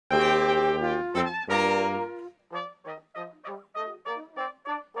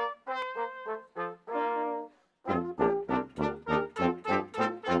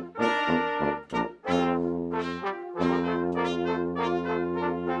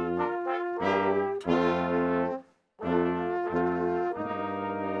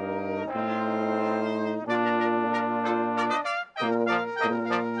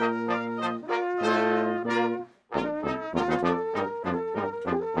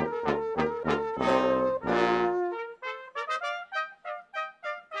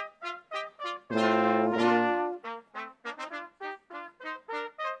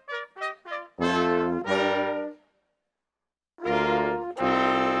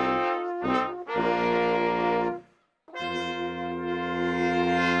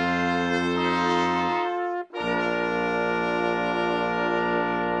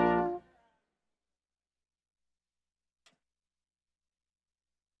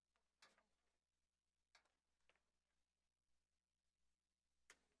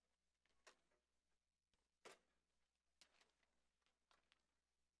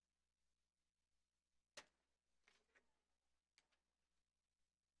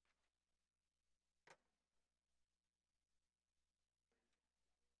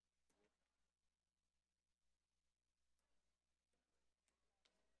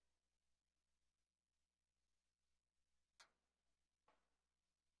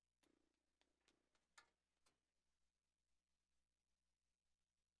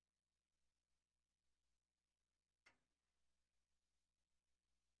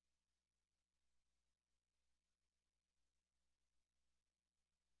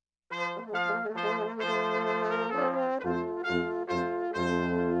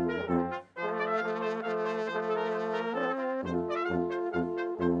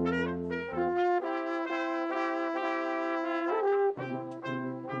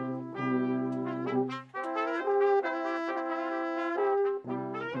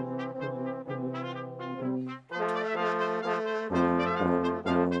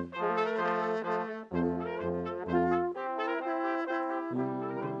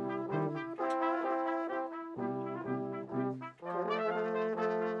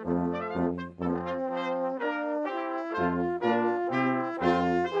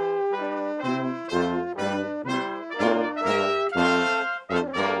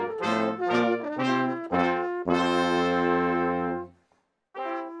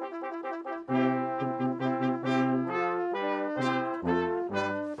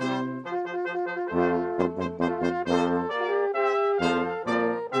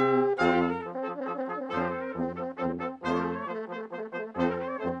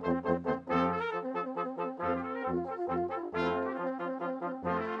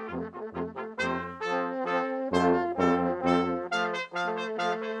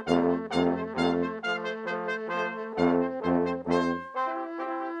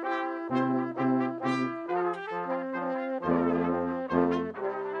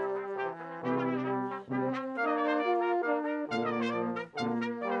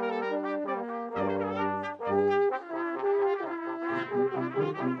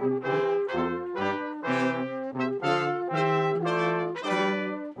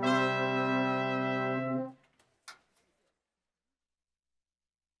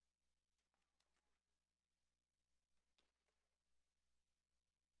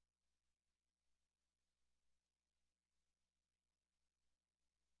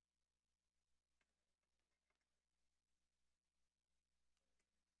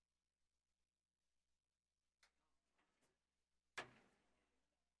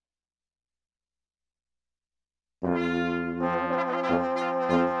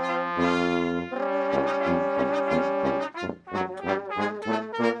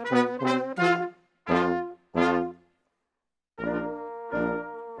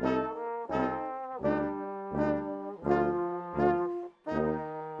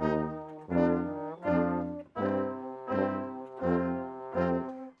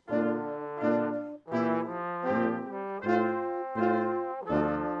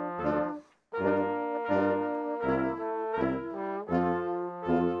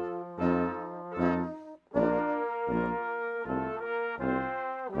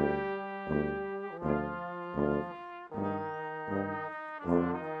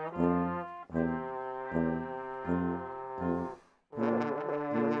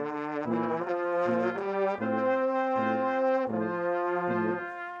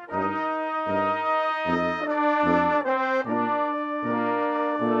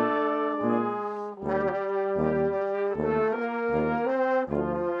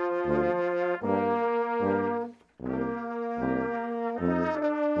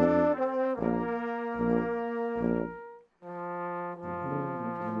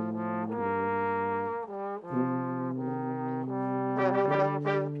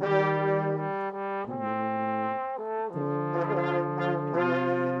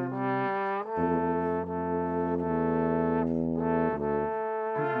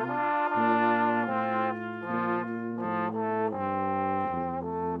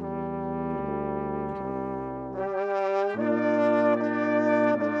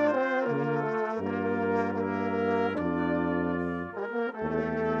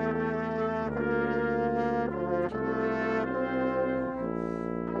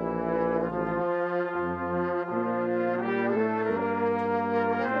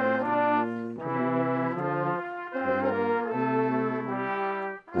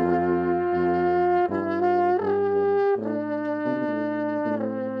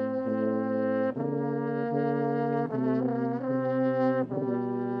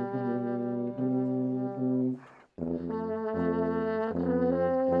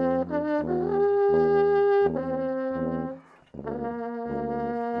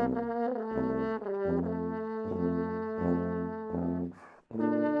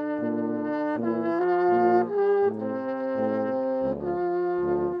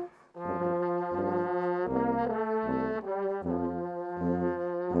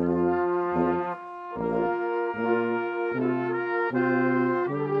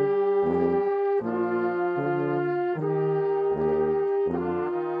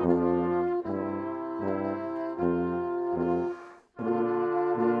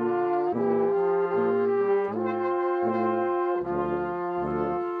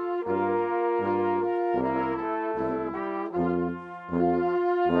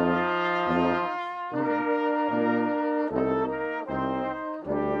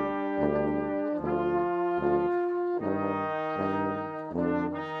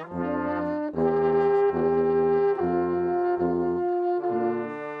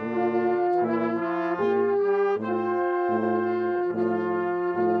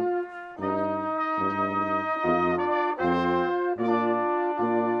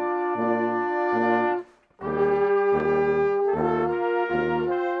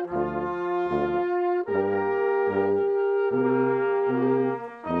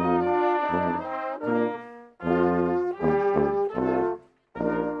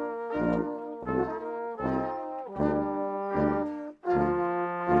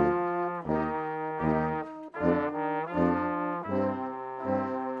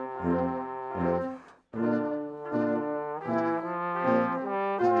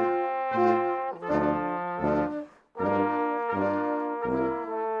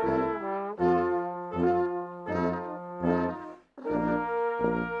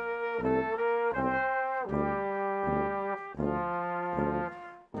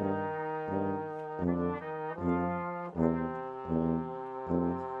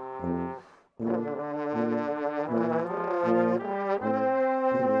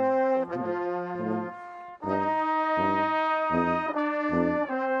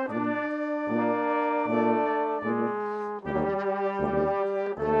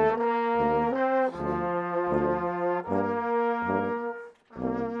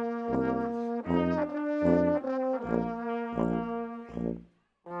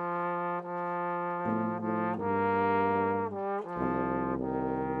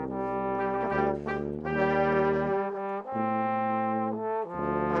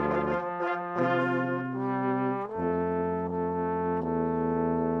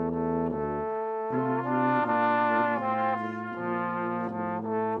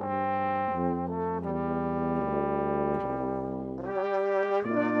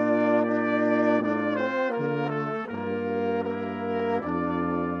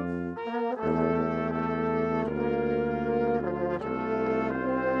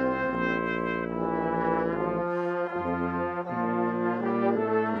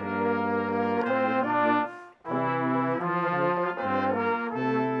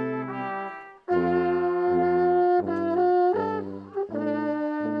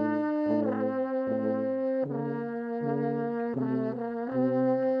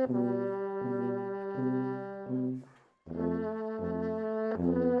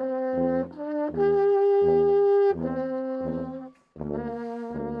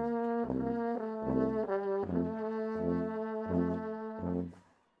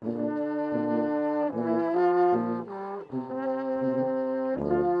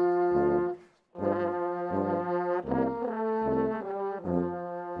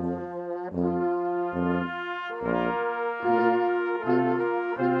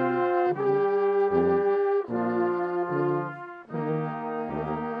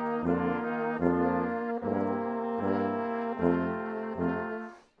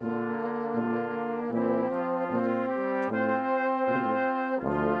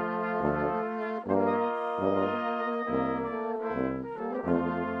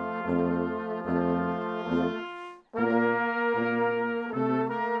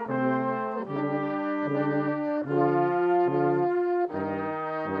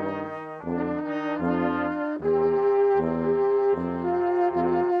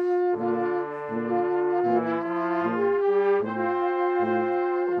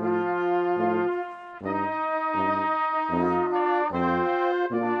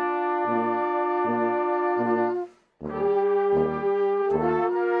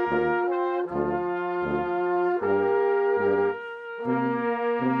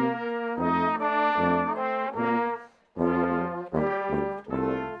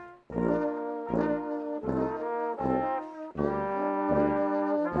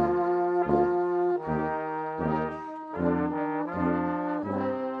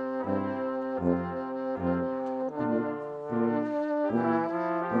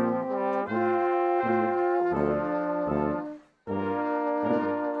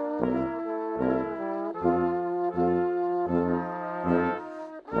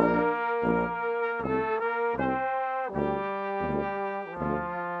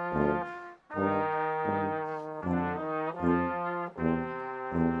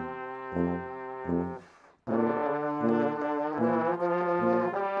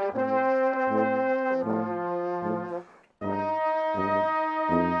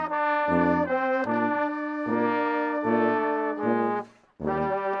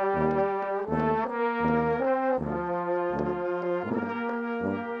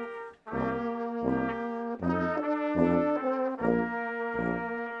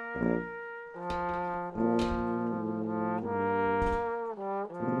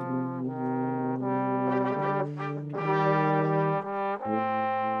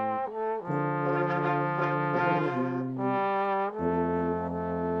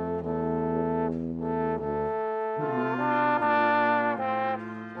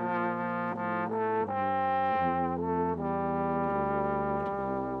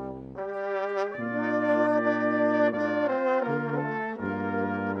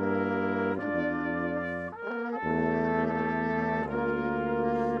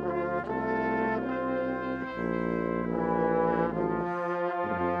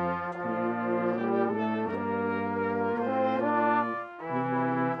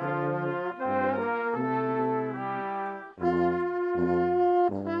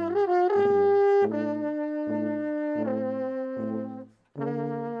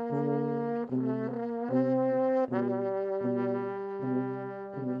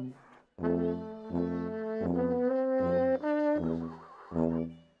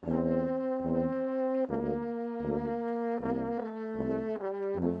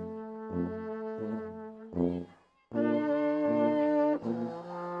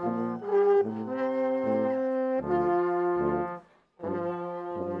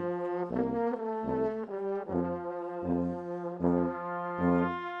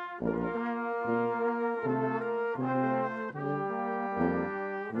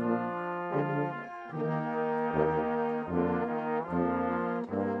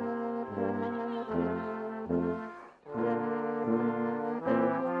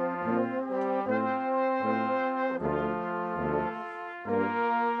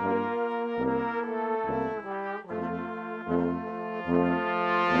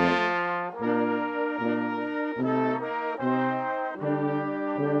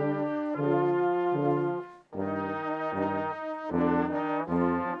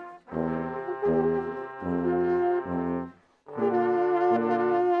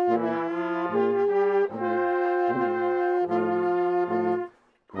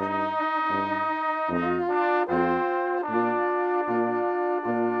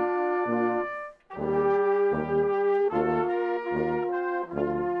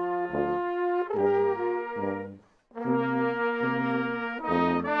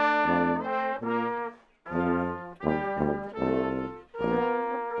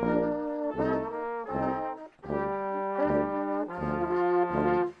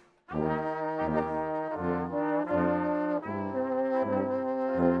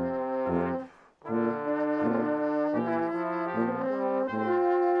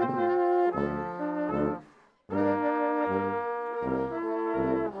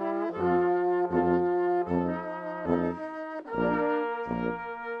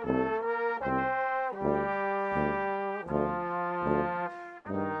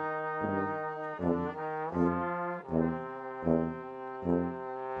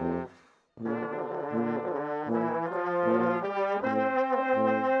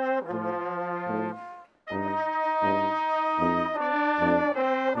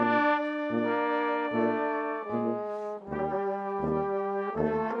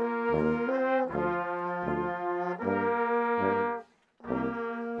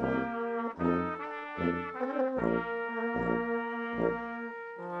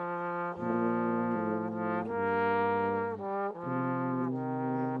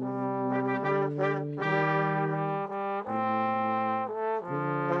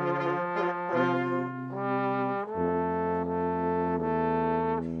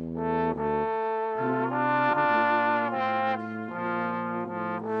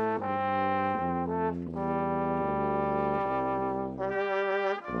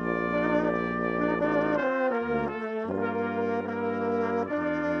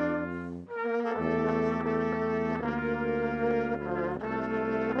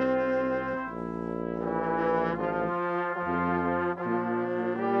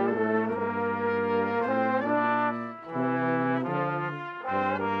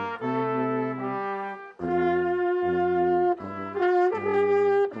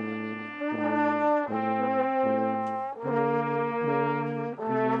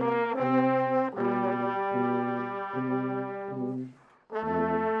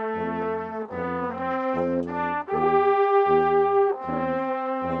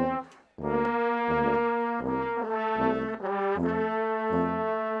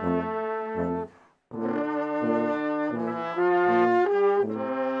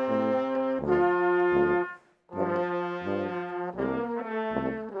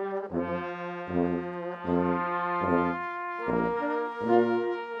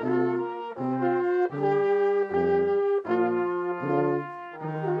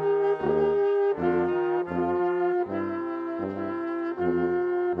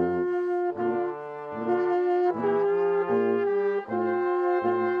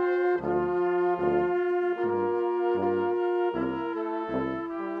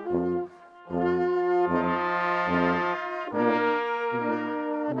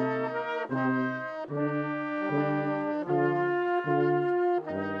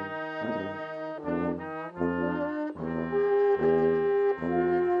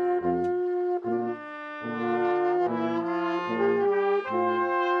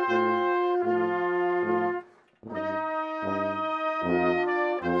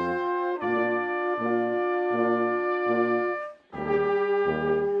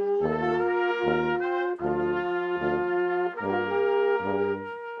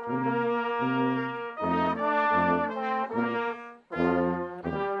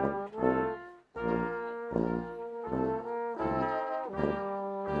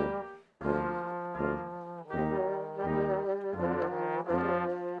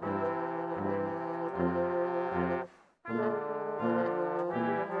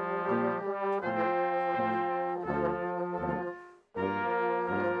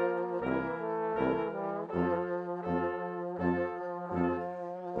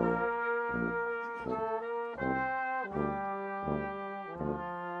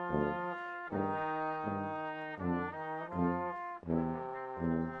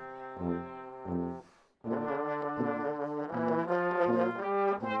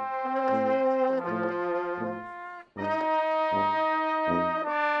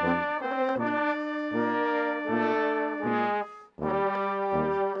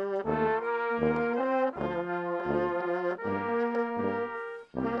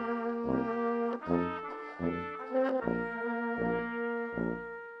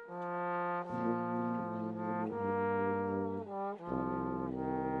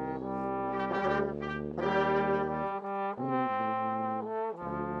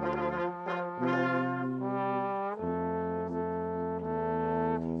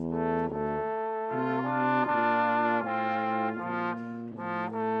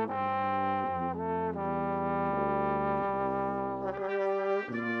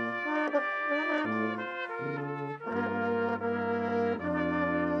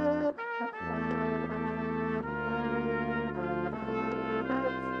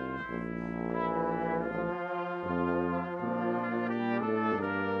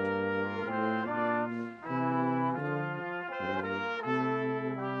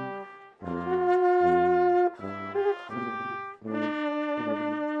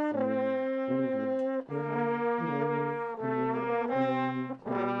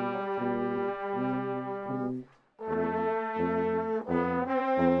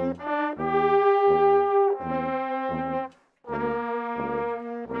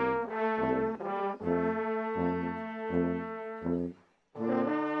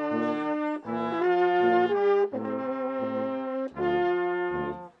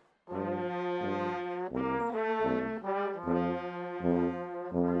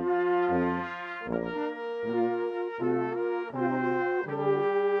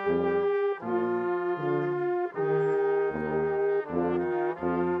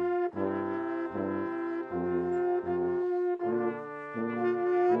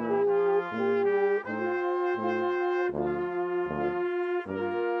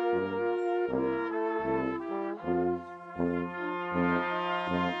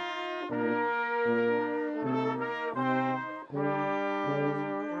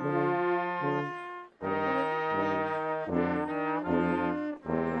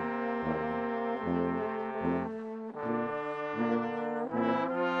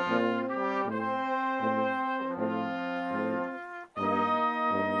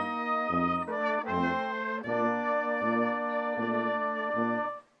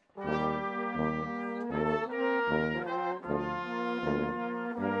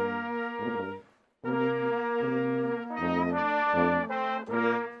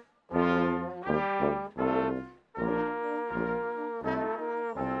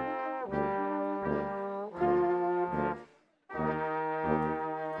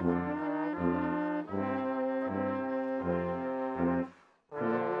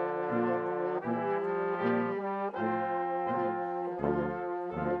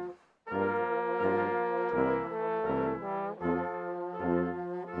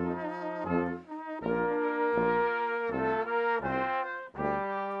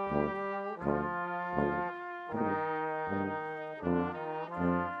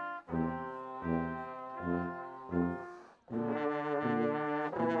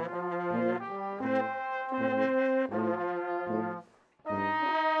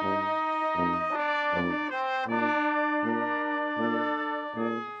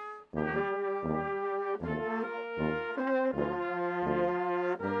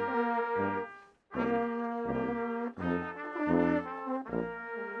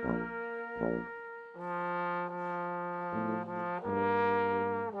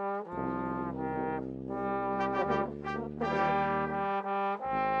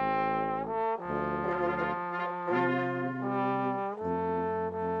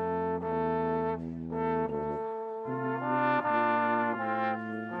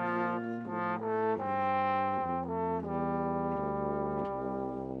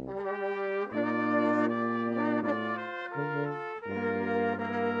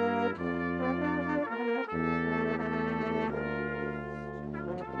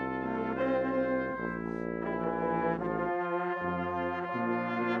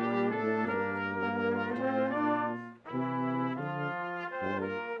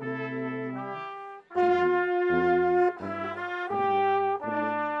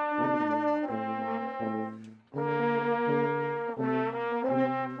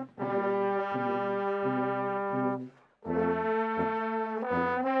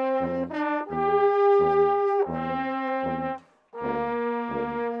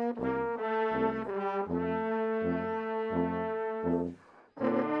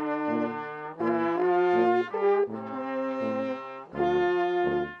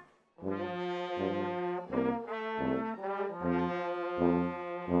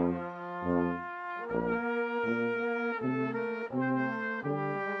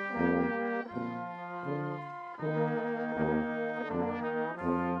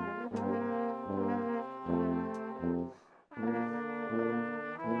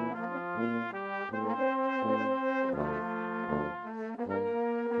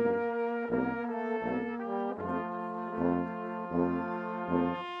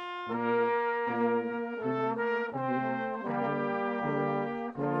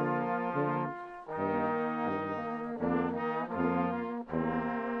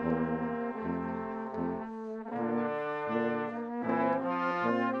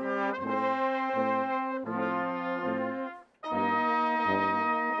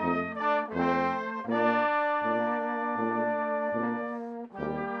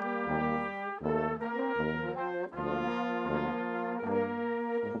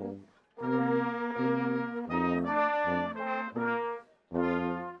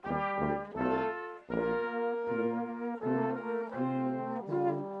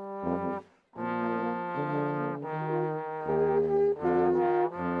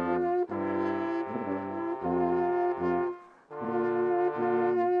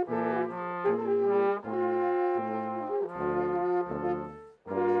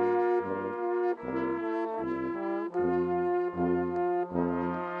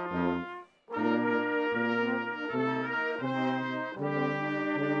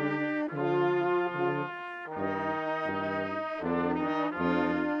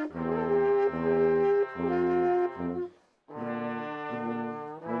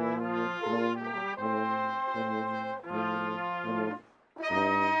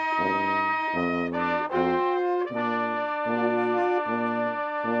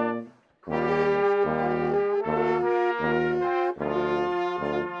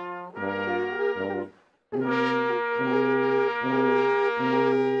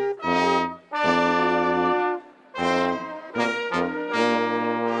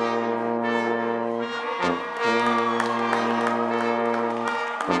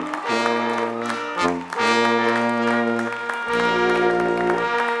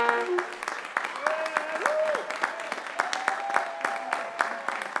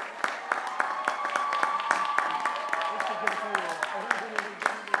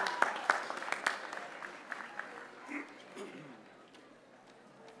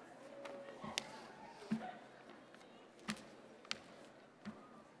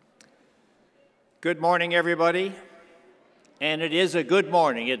Good morning, everybody. And it is a good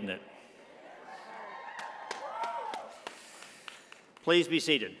morning, isn't it? Please be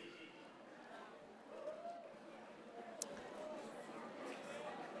seated.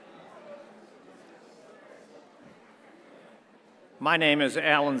 My name is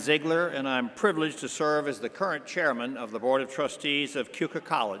Alan Ziegler, and I'm privileged to serve as the current chairman of the Board of Trustees of Keuka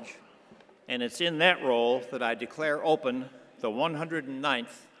College. And it's in that role that I declare open the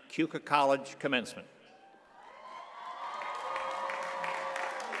 109th Keuka College Commencement.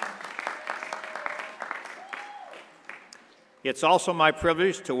 It's also my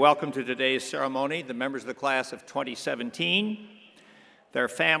privilege to welcome to today's ceremony the members of the class of 2017, their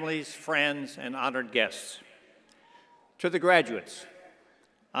families, friends, and honored guests. To the graduates,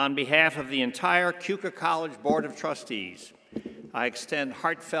 on behalf of the entire Keuka College Board of Trustees, I extend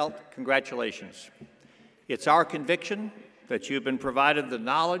heartfelt congratulations. It's our conviction that you've been provided the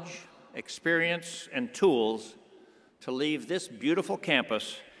knowledge, experience, and tools to leave this beautiful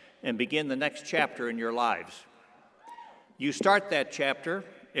campus and begin the next chapter in your lives. You start that chapter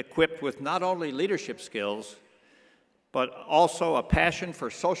equipped with not only leadership skills, but also a passion for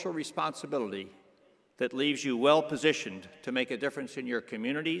social responsibility that leaves you well positioned to make a difference in your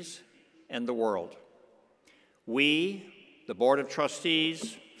communities and the world. We, the Board of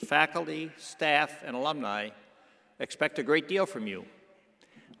Trustees, faculty, staff, and alumni, expect a great deal from you.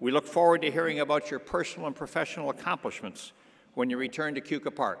 We look forward to hearing about your personal and professional accomplishments when you return to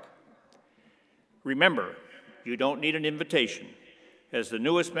Keuka Park. Remember, you don't need an invitation. As the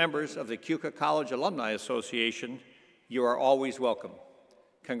newest members of the Keuka College Alumni Association, you are always welcome.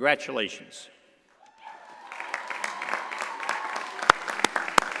 Congratulations.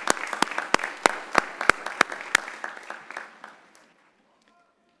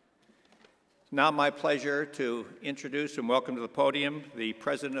 Now my pleasure to introduce and welcome to the podium the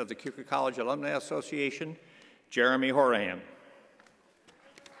President of the Keuka College Alumni Association, Jeremy Horahan.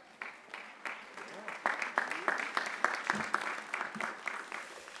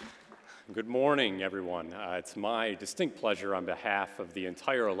 Good morning, everyone. It's my distinct pleasure on behalf of the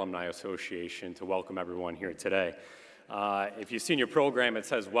entire Alumni Association to welcome everyone here today. If you've seen your program, it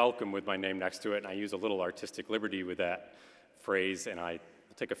says welcome with my name next to it, and I use a little artistic liberty with that phrase, and I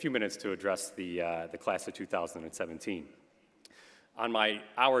will take a few minutes to address the class of 2017. On my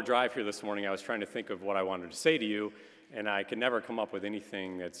hour drive here this morning, I was trying to think of what I wanted to say to you, and I could never come up with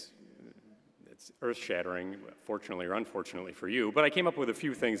anything that's earth-shattering, fortunately or unfortunately for you, but I came up with a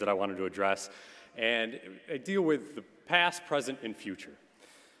few things that I wanted to address, and I deal with the past, present, and future.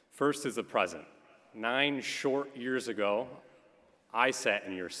 First is the present. 9 short years ago, I sat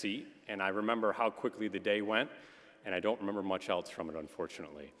in your seat, and I remember how quickly the day went, and I don't remember much else from it,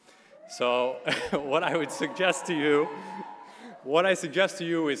 unfortunately. So what I suggest to you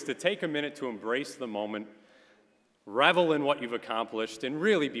is to take a minute to embrace the moment, revel in what you've accomplished, and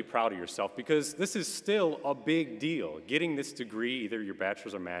really be proud of yourself, because this is still a big deal. Getting this degree, either your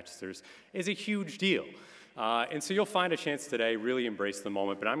bachelor's or master's, is a huge deal. And so you'll find a chance today, really embrace the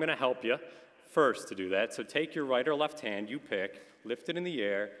moment, but I'm gonna help you first to do that. So take your right or left hand, you pick, lift it in the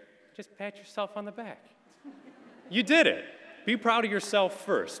air, just pat yourself on the back. You did it. Be proud of yourself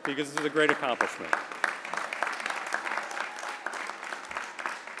first, because this is a great accomplishment.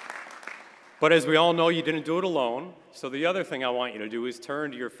 But as we all know, you didn't do it alone. So the other thing I want you to do is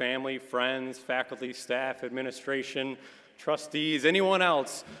turn to your family, friends, faculty, staff, administration, trustees, anyone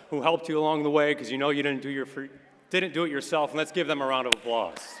else who helped you along the way, because you know you didn't do it yourself, and let's give them a round of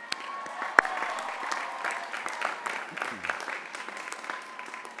applause.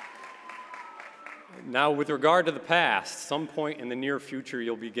 Now, with regard to the past, some point in the near future,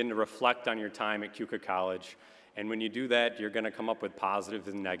 you'll begin to reflect on your time at Keuka College. And when you do that, you're going to come up with positives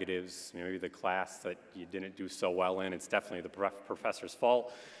and negatives. Maybe the class that you didn't do so well in, it's definitely the professor's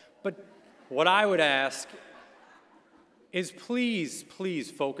fault. But what I would ask is please,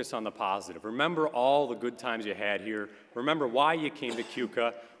 please focus on the positive. Remember all the good times you had here. Remember why you came to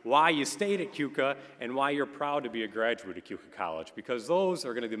Keuka, why you stayed at Keuka, and why you're proud to be a graduate of Keuka College, because those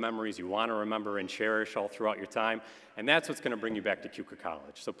are going to be memories you want to remember and cherish all throughout your time, and that's what's going to bring you back to Keuka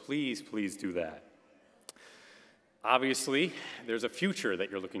College. So please, please do that. Obviously, there's a future that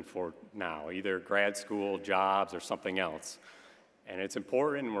you're looking for now, either grad school, jobs, or something else. And it's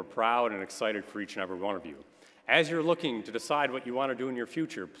important, and we're proud and excited for each and every one of you. As you're looking to decide what you want to do in your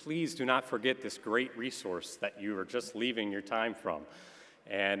future, please do not forget this great resource that you are just leaving your time from.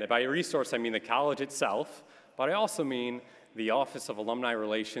 And by a resource, I mean the college itself, but I also mean the Office of Alumni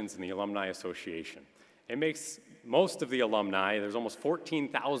Relations and the Alumni Association. It makes most of the alumni, there's almost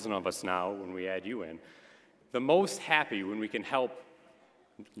 14,000 of us now when we add you in, the most happy when we can help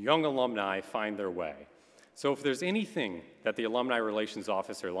young alumni find their way. So if there's anything that the Alumni Relations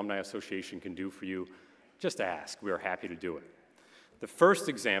Office or Alumni Association can do for you, just ask. We are happy to do it. The first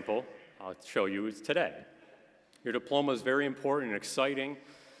example I'll show you is today. Your diploma is very important and exciting.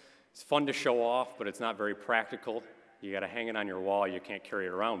 It's fun to show off, but it's not very practical. You gotta hang it on your wall, you can't carry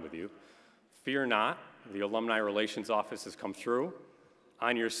it around with you. Fear not, the Alumni Relations Office has come through.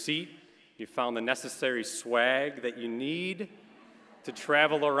 On your seat, you found the necessary swag that you need to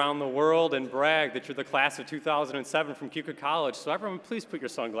travel around the world and brag that you're the class of 2007 from Keuka College. So everyone, please put your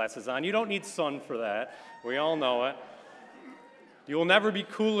sunglasses on. You don't need sun for that. We all know it. You will never be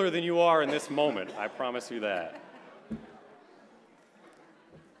cooler than you are in this moment. I promise you that.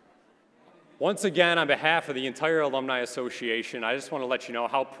 Once again, on behalf of the entire Alumni Association, I just want to let you know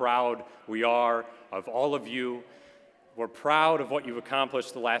how proud we are of all of you. We're proud of what you've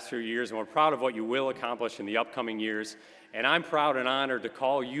accomplished the last few years, and we're proud of what you will accomplish in the upcoming years. And I'm proud and honored to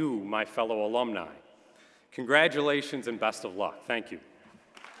call you my fellow alumni. Congratulations and best of luck. Thank you.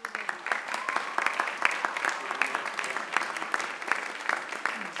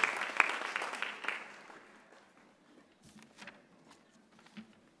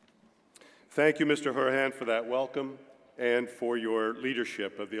 Thank you, Mr. Hurhan, for that welcome and for your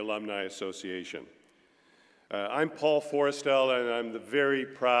leadership of the Alumni Association. I'm Paul Forrestel, and I'm the very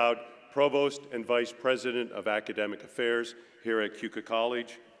proud Provost and Vice President of Academic Affairs here at Keuka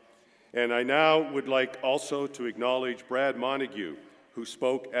College. And I now would like also to acknowledge Brad Montague, who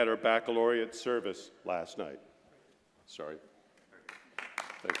spoke at our baccalaureate service last night. Sorry.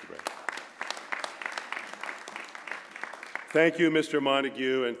 Thank you, Brad. Thank you, Mr.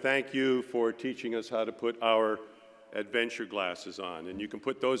 Montague, and thank you for teaching us how to put our adventure glasses on. And you can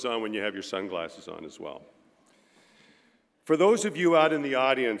put those on when you have your sunglasses on as well. For those of you out in the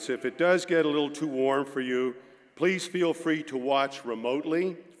audience, if it does get a little too warm for you, please feel free to watch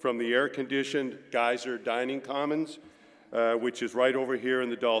remotely from the air-conditioned Geyser Dining Commons, which is right over here in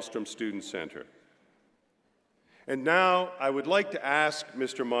the Dahlstrom Student Center. And now I would like to ask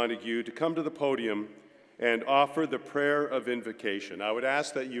Mr. Montague to come to the podium and offer the prayer of invocation. I would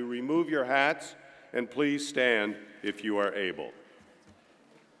ask that you remove your hats and please stand if you are able.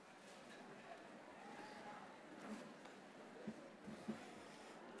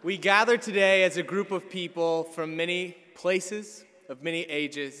 We gather today as a group of people from many places, of many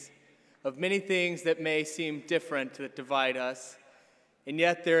ages, of many things that may seem different that divide us, and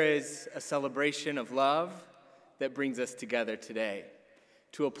yet there is a celebration of love that brings us together today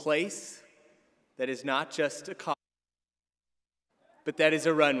to a place that is not just a college, but that is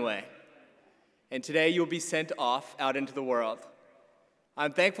a runway. And today you'll be sent off out into the world.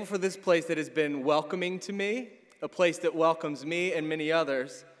 I'm thankful for this place that has been welcoming to me, a place that welcomes me and many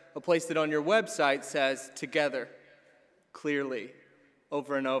others, a place that on your website says together, clearly,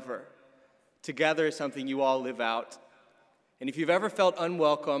 over and over. Together is something you all live out. And if you've ever felt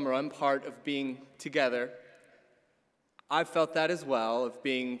unwelcome or unpart of being together, I've felt that as well, of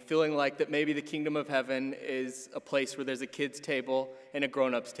feeling like that maybe the kingdom of heaven is a place where there's a kid's table and a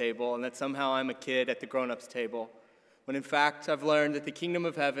grown-up's table, and that somehow I'm a kid at the grown-up's table. When in fact, I've learned that the kingdom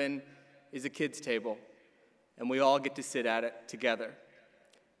of heaven is a kid's table, and we all get to sit at it together.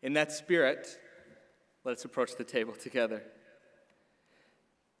 In that spirit, let's approach the table together.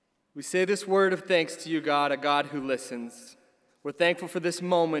 We say this word of thanks to you, God, a God who listens. We're thankful for this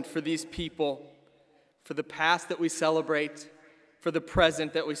moment, for these people, for the past that we celebrate, for the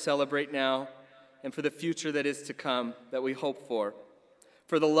present that we celebrate now, and for the future that is to come that we hope for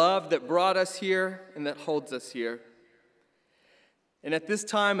the love that brought us here and that holds us here. And at this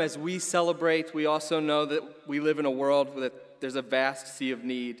time, as we celebrate, we also know that we live in a world that there's a vast sea of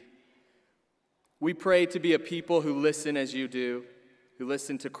need. We pray to be a people who listen as you do, who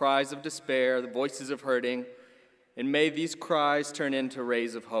listen to cries of despair, the voices of hurting, and may these cries turn into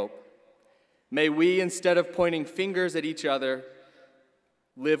rays of hope. May we, instead of pointing fingers at each other,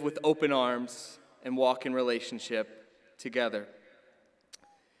 live with open arms and walk in relationship together.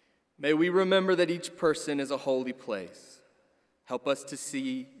 May we remember that each person is a holy place. Help us to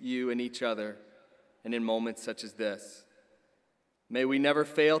see you in each other and in moments such as this. May we never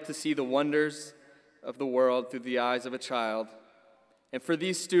fail to see the wonders of the world through the eyes of a child. And for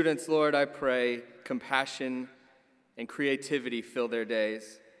these students, Lord, I pray compassion and creativity fill their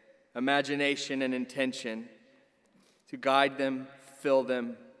days, imagination and intention to guide them, fill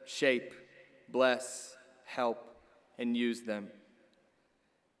them, shape, bless, help, and use them.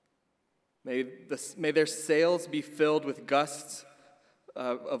 May their sails be filled with gusts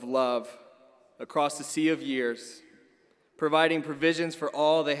of love across the sea of years, providing provisions for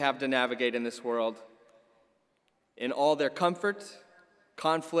all they have to navigate in this world, in all their comfort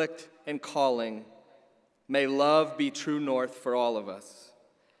conflict, and calling, may love be true north for all of us.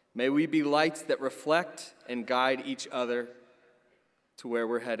 May we be lights that reflect and guide each other to where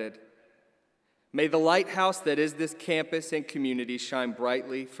we're headed. May the lighthouse that is this campus and community shine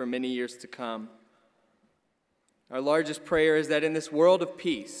brightly for many years to come. Our largest prayer is that in this world of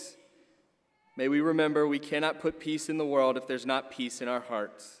peace, may we remember we cannot put peace in the world if there's not peace in our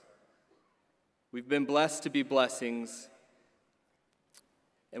hearts. We've been blessed to be blessings,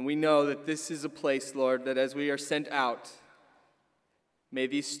 and we know that this is a place, Lord, that as we are sent out, may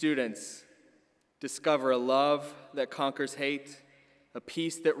these students discover a love that conquers hate, a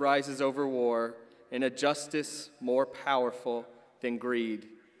peace that rises over war, and a justice more powerful than greed.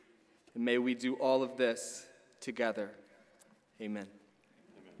 And may we do all of this together. Amen.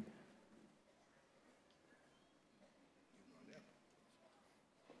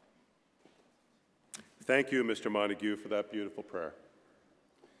 Thank you, Mr. Montague, for that beautiful prayer.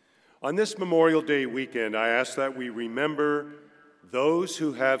 On this Memorial Day weekend, I ask that we remember those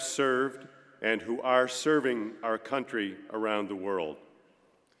who have served and who are serving our country around the world.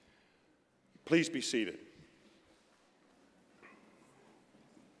 Please be seated.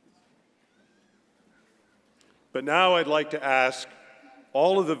 But now I'd like to ask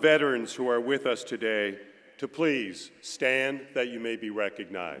all of the veterans who are with us today to please stand that you may be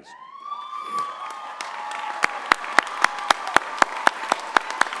recognized.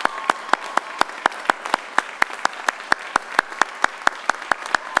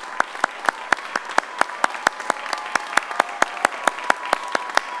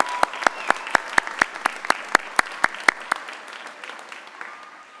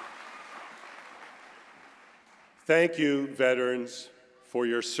 Thank you, veterans, for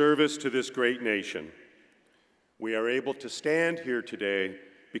your service to this great nation. We are able to stand here today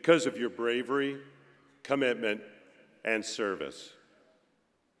because of your bravery, commitment, and service.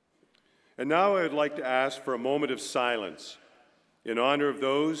 And now I would like to ask for a moment of silence in honor of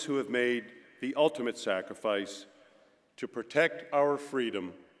those who have made the ultimate sacrifice to protect our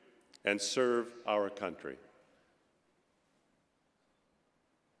freedom and serve our country.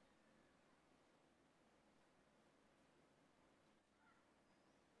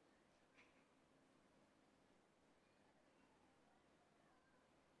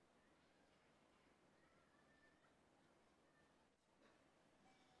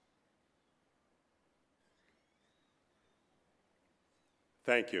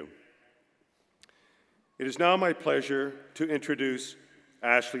 Thank you. It is now my pleasure to introduce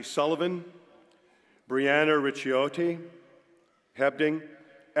Ashley Sullivan, Brianna Ricciotti, Hebding,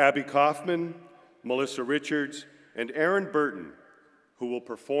 Abby Kaufman, Melissa Richards, and Aaron Burton, who will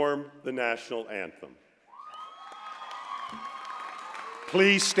perform the national anthem.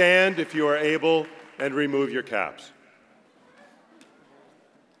 Please stand if you are able and remove your caps.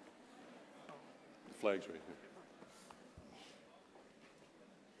 The flag's right here.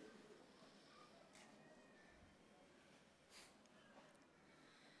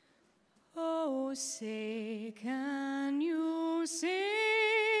 Oh, say, can you see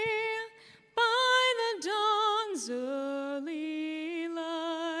by the dawn's early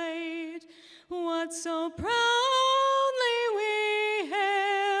light what so proudly we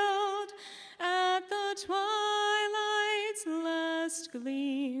hailed at the twilight's last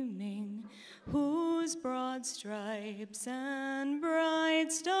gleaming, whose broad stripes and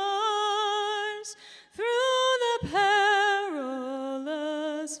bright stars through the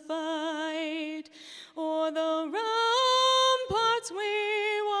perilous fight o'er the ramparts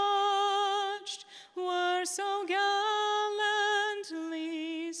we watched were so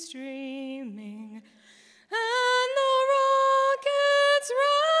gallantly streaming, and the rocket's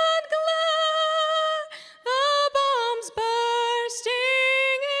red glare, the bombs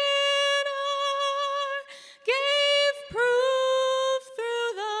bursting in air, gave proof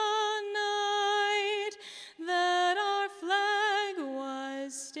through the night that our flag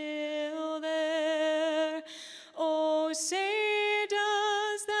was still there. Oh, say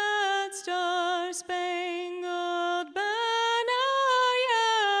does that star-spangled banner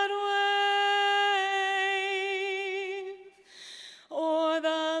yet wave o'er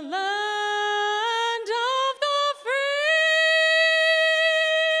the land of the free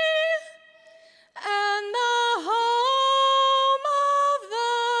and the home of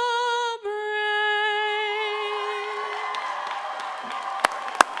the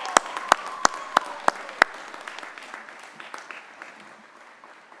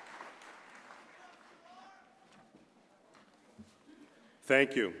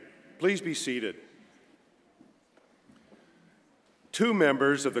Thank you. Please be seated. Two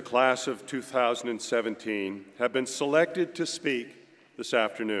members of the class of 2017 have been selected to speak this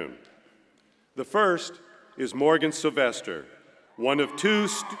afternoon. The first is Morgan Sylvester, one of two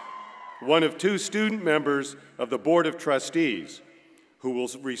student members of the Board of Trustees who will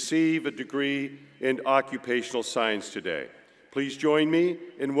receive a degree in occupational science today. Please join me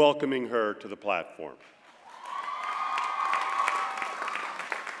in welcoming her to the platform.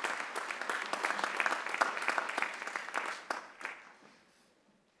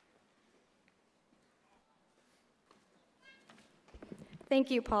 Thank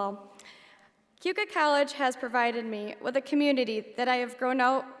you, Paul. Keuka College has provided me with a community that I have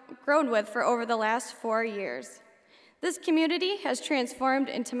grown with for over the last 4 years. This community has transformed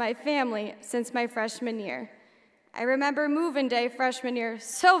into my family since my freshman year. I remember move-in day freshman year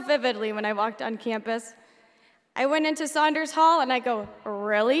so vividly when I walked on campus. I went into Saunders Hall and I go,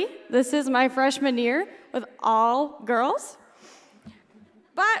 really? This is my freshman year with all girls?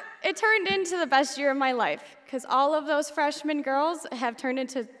 But it turned into the best year of my life, because all of those freshman girls have turned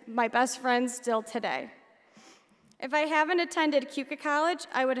into my best friends still today. If I haven't attended Keuka College,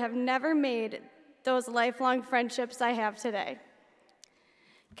 I would have never made those lifelong friendships I have today.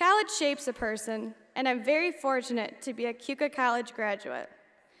 College shapes a person, and I'm very fortunate to be a Keuka College graduate.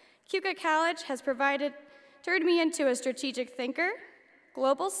 Keuka College has turned me into a strategic thinker,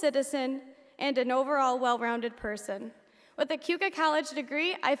 global citizen, and an overall well-rounded person. With a Keuka College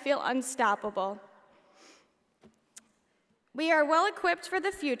degree, I feel unstoppable. We are well equipped for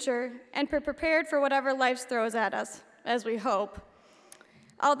the future and prepared for whatever life throws at us, as we hope.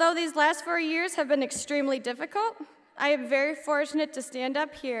 Although these last 4 years have been extremely difficult, I am very fortunate to stand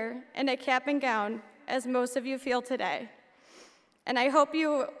up here in a cap and gown, as most of you feel today. And I hope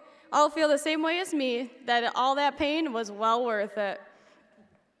you all feel the same way as me, that all that pain was well worth it.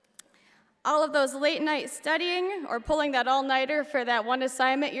 All of those late night studying or pulling that all-nighter for that one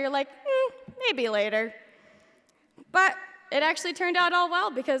assignment, you're like, maybe later. But it actually turned out all well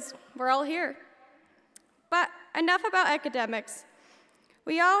because we're all here. But enough about academics.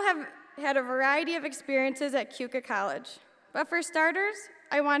 We all have had a variety of experiences at Keuka College. But for starters,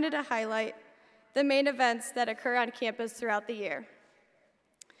 I wanted to highlight the main events that occur on campus throughout the year.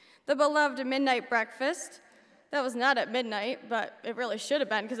 The beloved midnight breakfast. That was not at midnight, but it really should have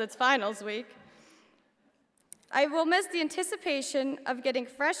been because it's finals week. I will miss the anticipation of getting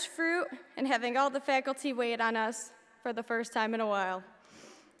fresh fruit and having all the faculty wait on us for the first time in a while.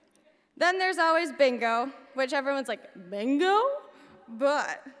 Then there's always bingo, which everyone's like, bingo?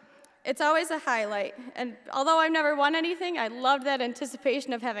 But it's always a highlight. And although I've never won anything, I loved that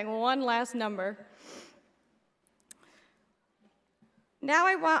anticipation of having one last number. Now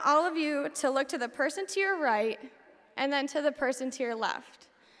I want all of you to look to the person to your right and then to the person to your left.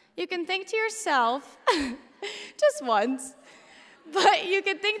 You can think to yourself, just once, but you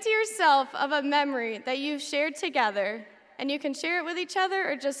can think to yourself of a memory that you've shared together, and you can share it with each other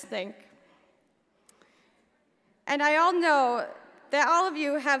or just think. And I all know that all of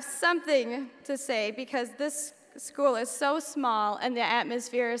you have something to say because this school is so small and the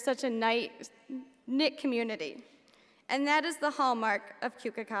atmosphere is such a knit community. And that is the hallmark of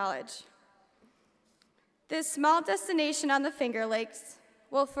Keuka College. This small destination on the Finger Lakes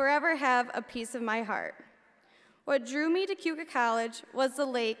will forever have a piece of my heart. What drew me to Keuka College was the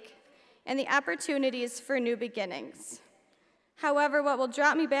lake and the opportunities for new beginnings. However, what will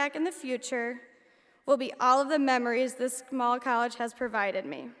drop me back in the future will be all of the memories this small college has provided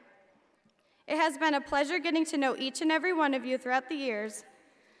me. It has been a pleasure getting to know each and every one of you throughout the years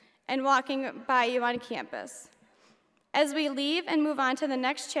and walking by you on campus. As we leave and move on to the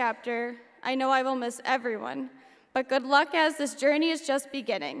next chapter, I know I will miss everyone, but good luck as this journey is just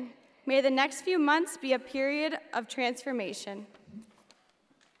beginning. May the next few months be a period of transformation.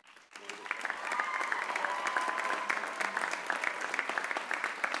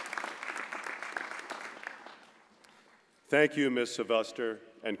 Thank you, Ms. Sylvester,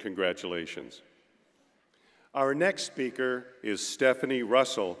 and congratulations. Our next speaker is Stephanie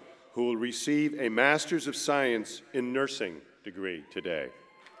Russell, who will receive a Master's of Science in Nursing degree today.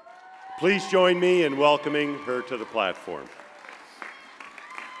 Please join me in welcoming her to the platform.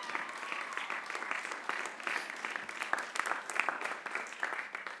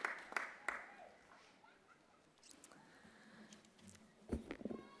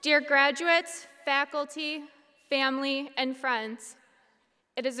 Dear graduates, faculty, family, and friends,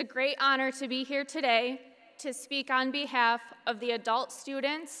 it is a great honor to be here today to speak on behalf of the adult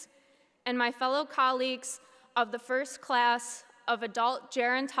students and my fellow colleagues of the first class of adult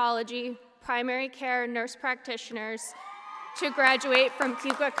gerontology primary care nurse practitioners to graduate from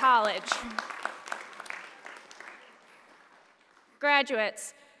Keuka College.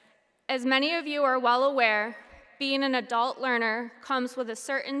 Graduates, as many of you are well aware, being an adult learner comes with a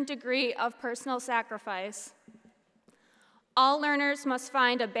certain degree of personal sacrifice. All learners must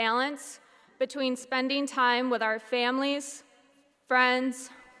find a balance between spending time with our families, friends,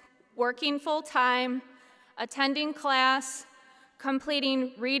 working full-time, attending class,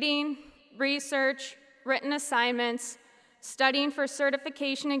 completing reading, research, written assignments, studying for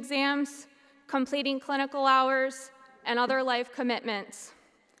certification exams, completing clinical hours, and other life commitments.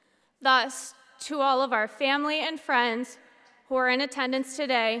 Thus, to all of our family and friends who are in attendance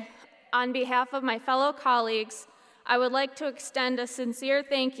today, on behalf of my fellow colleagues, I would like to extend a sincere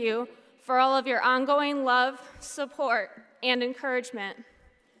thank you for all of your ongoing love, support, and encouragement.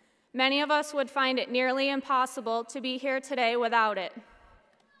 Many of us would find it nearly impossible to be here today without it.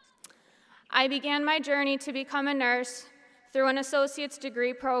 I began my journey to become a nurse through an associate's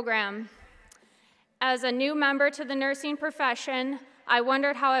degree program. As a new member to the nursing profession, I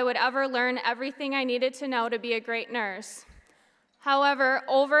wondered how I would ever learn everything I needed to know to be a great nurse. However,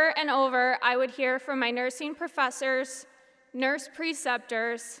 over and over, I would hear from my nursing professors, nurse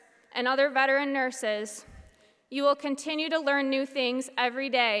preceptors, and other veteran nurses, "You will continue to learn new things every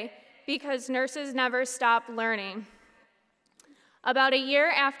day because nurses never stop learning." About a year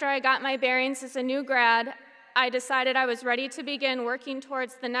after I got my bearings as a new grad, I decided I was ready to begin working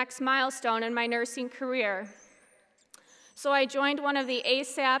towards the next milestone in my nursing career. So I joined one of the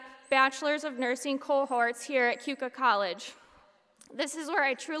ASAP Bachelor's of Nursing cohorts here at Keuka College. This is where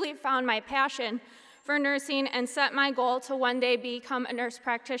I truly found my passion for nursing and set my goal to one day become a nurse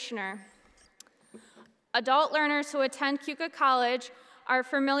practitioner. Adult learners who attend Keuka College are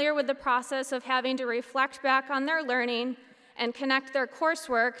familiar with the process of having to reflect back on their learning and connect their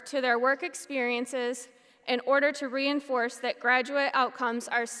coursework to their work experiences in order to reinforce that graduate outcomes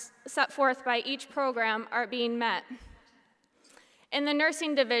are set forth by each program are being met. In the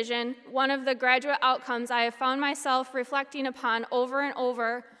nursing division, one of the graduate outcomes I have found myself reflecting upon over and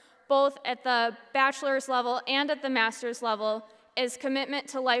over, both at the bachelor's level and at the master's level, is commitment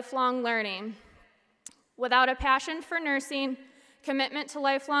to lifelong learning. Without a passion for nursing, commitment to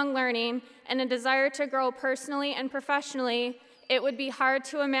lifelong learning, and a desire to grow personally and professionally, it would be hard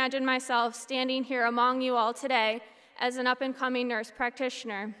to imagine myself standing here among you all today as an up-and-coming nurse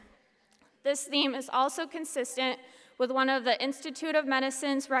practitioner. This theme is also consistent with one of the Institute of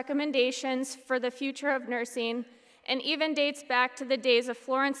Medicine's recommendations for the future of nursing, and even dates back to the days of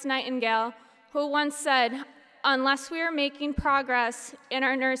Florence Nightingale, who once said, "Unless we are making progress in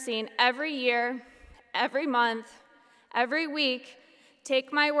our nursing every year, every month, every week,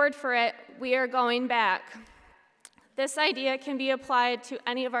 take my word for it, we are going back." This idea can be applied to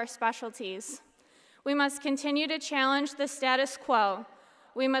any of our specialties. We must continue to challenge the status quo.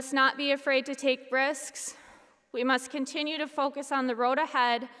 We must not be afraid to take risks. We must continue to focus on the road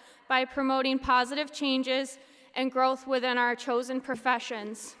ahead by promoting positive changes and growth within our chosen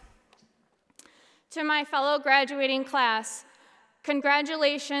professions. To my fellow graduating class,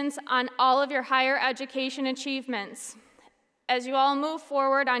 congratulations on all of your higher education achievements. As you all move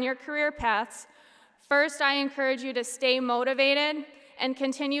forward on your career paths, first I encourage you to stay motivated and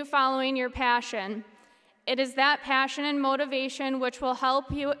continue following your passion. It is that passion and motivation which will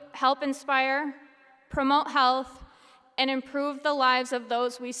help inspire, promote health, and improve the lives of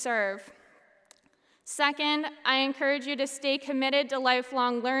those we serve. Second, I encourage you to stay committed to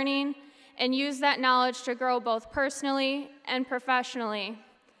lifelong learning and use that knowledge to grow both personally and professionally.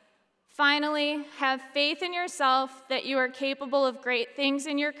 Finally, have faith in yourself that you are capable of great things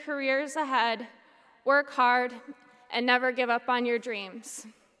in your careers ahead. Work hard and never give up on your dreams.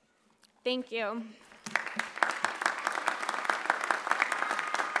 Thank you.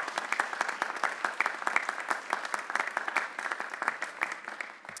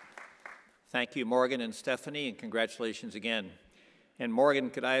 Thank you, Morgan and Stephanie, and congratulations again. And Morgan,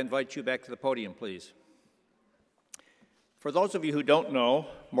 could I invite you back to the podium, please? For those of you who don't know,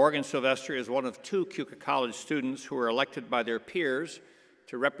 Morgan Sylvester is one of 2 Keuka College students who are elected by their peers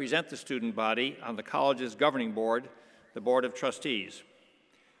to represent the student body on the college's governing board, the Board of Trustees.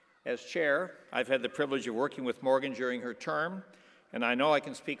 As chair, I've had the privilege of working with Morgan during her term, and I know I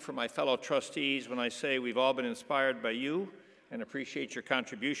can speak for my fellow trustees when I say we've all been inspired by you and appreciate your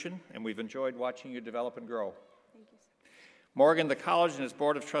contribution, and we've enjoyed watching you develop and grow. Thank you, sir. Morgan, the college and its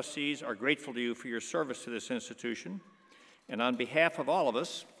Board of Trustees are grateful to you for your service to this institution, and on behalf of all of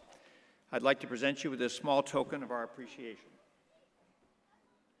us, I'd like to present you with this small token of our appreciation.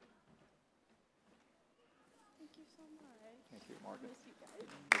 Thank you so much. Thank you, Morgan. I miss you guys.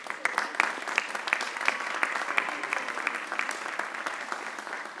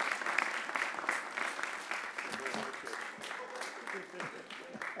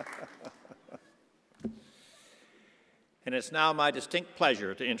 And it's now my distinct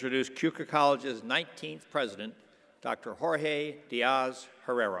pleasure to introduce Keuka College's 19th president, Dr. Jorge Diaz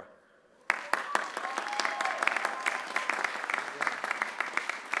Herrera.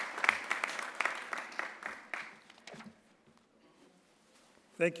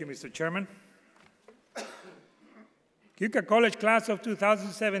 Thank you, Mr. Chairman. Keuka College Class of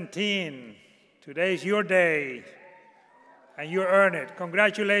 2017, today is your day, and you earn it.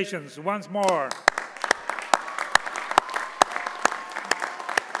 Congratulations once more.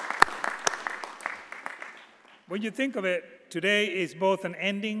 When you think of it, today is both an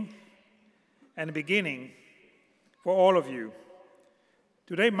ending and a beginning for all of you.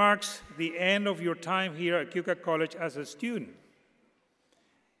 Today marks the end of your time here at Keuka College as a student,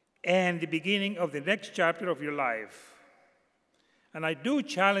 and the beginning of the next chapter of your life. And I do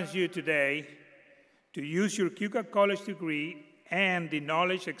challenge you today to use your Keuka College degree and the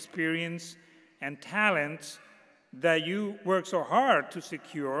knowledge, experience, and talents that you work so hard to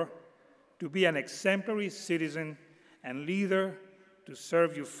secure to be an exemplary citizen and leader to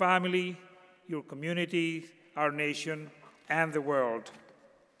serve your family, your community, our nation, and the world.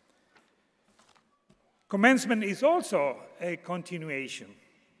 Commencement is also a continuation.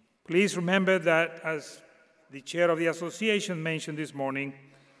 Please remember that, as the chair of the association mentioned this morning,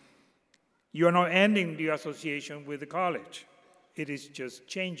 you are not ending the association with the college. It is just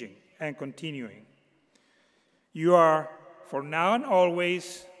changing and continuing. You are, for now and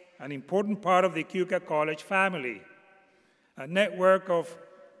always, an important part of the Keuka College family, a network of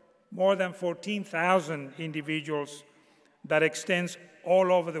more than 14,000 individuals that extends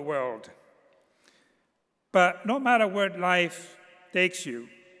all over the world. But no matter where life takes you,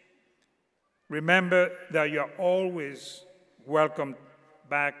 remember that you are always welcome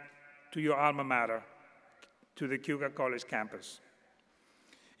back to your alma mater, to the Keuka College campus.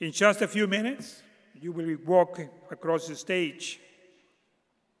 In just a few minutes, you will be walking across the stage.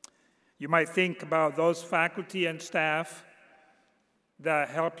 You might think about those faculty and staff that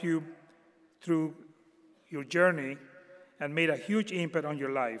help you through your journey and made a huge impact on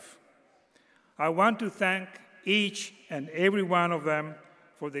your life. I want to thank each and every one of them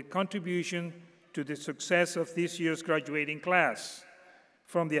for their contribution to the success of this year's graduating class,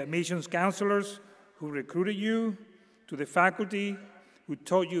 from the admissions counselors who recruited you, to the faculty who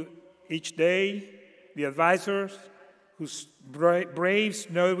taught you each day, the advisors who braved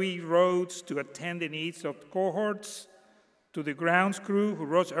snowy roads to attend the needs of cohorts, to the grounds crew who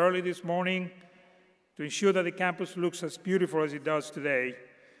rose early this morning to ensure that the campus looks as beautiful as it does today.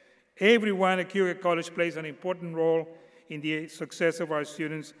 Everyone at Keuka College plays an important role in the success of our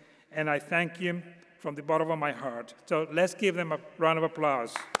students, and I thank you from the bottom of my heart. So let's give them a round of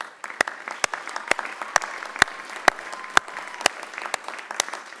applause.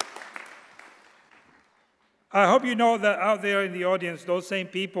 I hope you know that out there in the audience, those same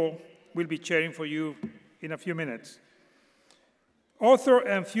people will be cheering for you in a few minutes. Author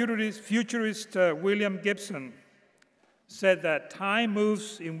and futurist William Gibson said that time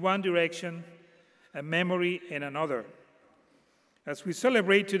moves in one direction and memory in another. As we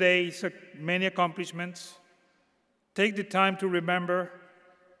celebrate today's many accomplishments, take the time to remember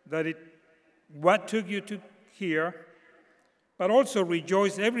that what took you to here, but also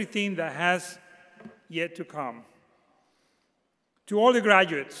rejoice everything that has yet to come. To all the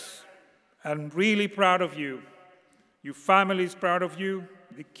graduates, I'm really proud of you. Your family is proud of you.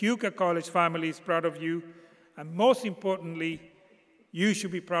 The Keuka College family is proud of you. And most importantly, you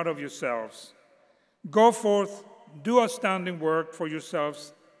should be proud of yourselves. Go forth, do outstanding work for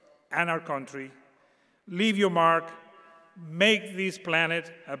yourselves and our country. Leave your mark. Make this planet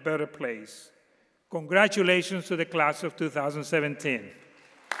a better place. Congratulations to the class of 2017.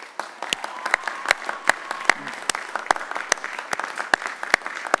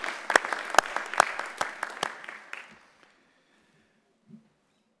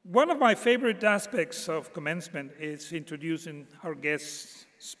 One of my favorite aspects of commencement is introducing our guest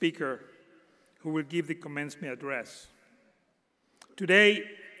speaker who will give the commencement address. Today,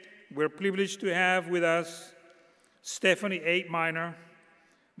 we're privileged to have with us Stephanie Miner,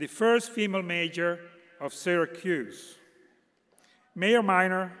 the first female mayor of Syracuse. Mayor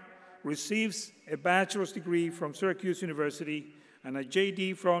Miner receives a bachelor's degree from Syracuse University and a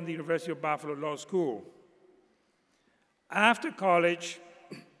JD from the University of Buffalo Law School. After college,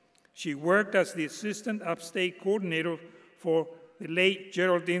 she worked as the assistant upstate coordinator for the late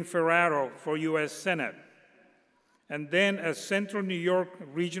Geraldine Ferraro for U.S. Senate, and then as Central New York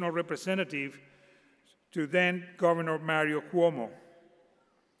regional representative to then Governor Mario Cuomo.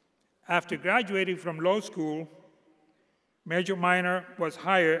 After graduating from law school, Mayor Miner was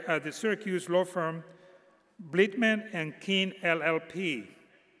hired at the Syracuse law firm Blitman and King LLP,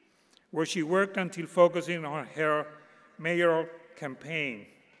 where she worked until focusing on her mayoral campaign.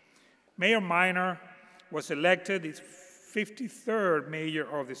 Mayor Miner was elected the 53rd mayor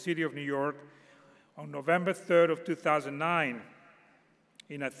of the city of New York on November 3rd of 2009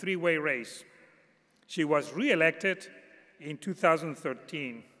 in a three-way race. She was re-elected in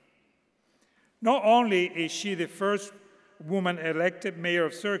 2013. Not only is she the first woman elected mayor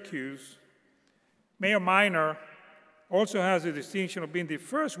of Syracuse, Mayor Miner also has the distinction of being the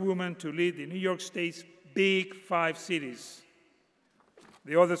first woman to lead the New York State's Big Five cities.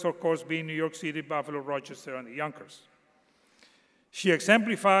 The others, of course, being New York City, Buffalo, Rochester, and the Yonkers. She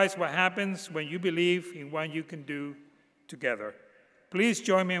exemplifies what happens when you believe in what you can do together. Please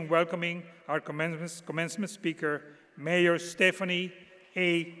join me in welcoming our commencement speaker, Mayor Stephanie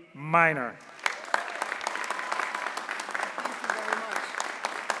A. Miner.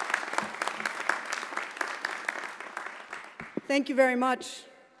 Thank you very much.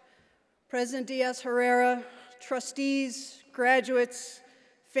 President Diaz-Herrera, trustees, graduates,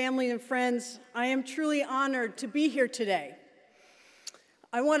 family and friends, I am truly honored to be here today.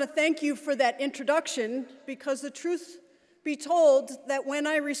 I want to thank you for that introduction because the truth be told that when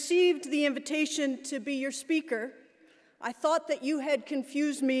I received the invitation to be your speaker, I thought that you had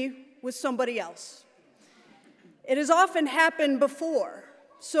confused me with somebody else. It has often happened before.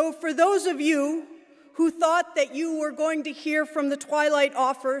 So for those of you who thought that you were going to hear from the Twilight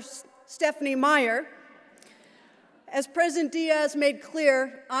Offer, Stephanie Miner, as President Diaz made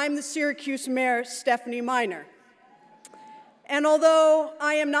clear, I'm the Syracuse Mayor Stephanie Miner. And although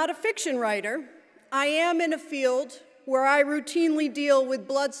I am not a fiction writer, I am in a field where I routinely deal with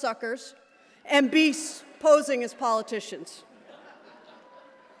bloodsuckers and beasts posing as politicians.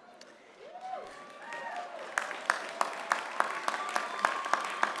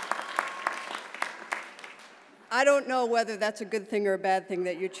 I don't know whether that's a good thing or a bad thing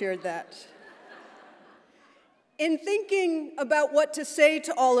that you cheered that. In thinking about what to say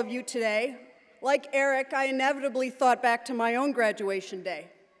to all of you today, like Eric, I inevitably thought back to my own graduation day.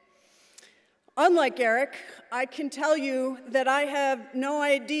 Unlike Eric, I can tell you that I have no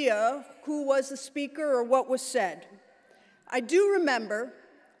idea who was the speaker or what was said. I do remember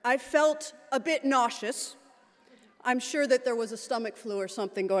I felt a bit nauseous. I'm sure that there was a stomach flu or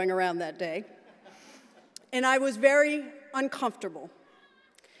something going around that day. And I was very uncomfortable.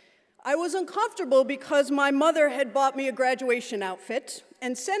 I was uncomfortable because my mother had bought me a graduation outfit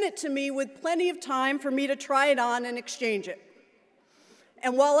and sent it to me with plenty of time for me to try it on and exchange it.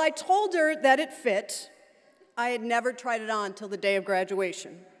 And while I told her that it fit, I had never tried it on till the day of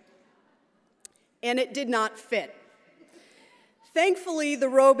graduation. And it did not fit. Thankfully, the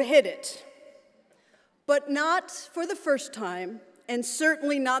robe hid it. But not for the first time, and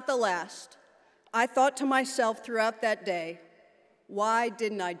certainly not the last, I thought to myself throughout that day, why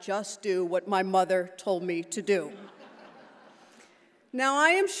didn't I just do what my mother told me to do? Now, I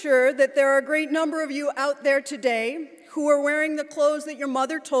am sure that there are a great number of you out there today who are wearing the clothes that your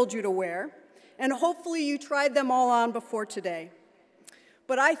mother told you to wear, and hopefully you tried them all on before today.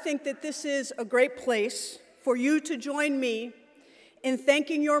 But I think that this is a great place for you to join me in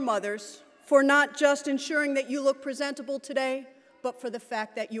thanking your mothers for not just ensuring that you look presentable today, but for the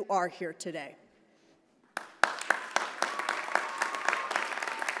fact that you are here today.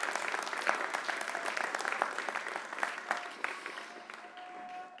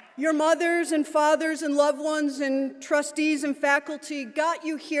 Your mothers and fathers and loved ones and trustees and faculty got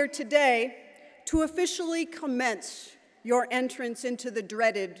you here today to officially commence your entrance into the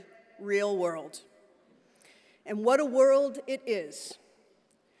dreaded real world. And what a world it is.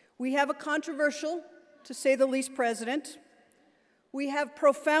 We have a controversial, to say the least, president. We have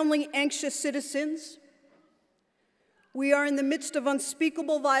profoundly anxious citizens. We are in the midst of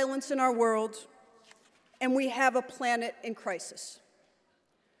unspeakable violence in our world, and we have a planet in crisis.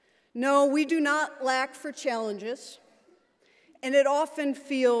 No, we do not lack for challenges, and it often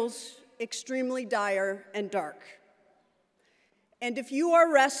feels extremely dire and dark. And if you are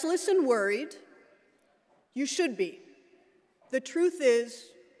restless and worried, you should be. The truth is,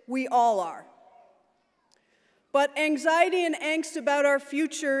 we all are. But anxiety and angst about our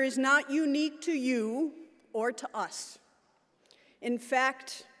future is not unique to you or to us. In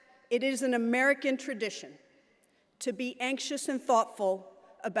fact, it is an American tradition to be anxious and thoughtful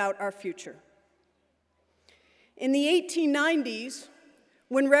about our future. In the 1890s,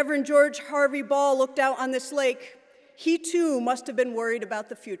 when Reverend George Harvey Ball looked out on this lake, he too must have been worried about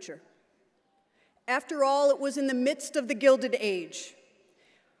the future. After all, it was in the midst of the Gilded Age,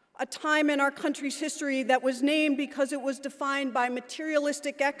 a time in our country's history that was named because it was defined by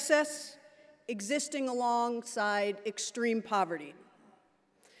materialistic excess, existing alongside extreme poverty.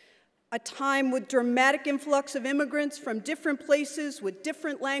 A time with dramatic influx of immigrants from different places with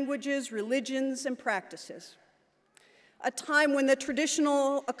different languages, religions, and practices. A time when the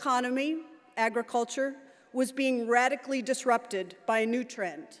traditional economy, agriculture, was being radically disrupted by a new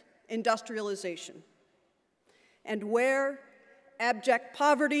trend, industrialization, and where abject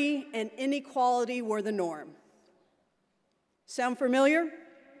poverty and inequality were the norm. Sound familiar?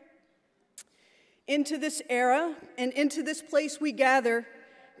 Into this era and into this place we gather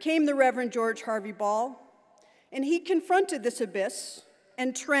came the Reverend George Harvey Ball, and he confronted this abyss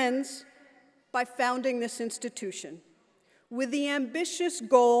and trends by founding this institution with the ambitious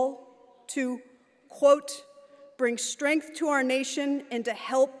goal to, quote, bring strength to our nation and to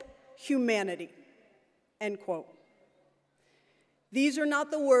help humanity, end quote. These are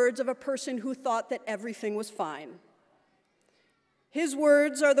not the words of a person who thought that everything was fine. His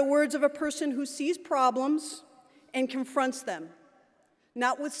words are the words of a person who sees problems and confronts them,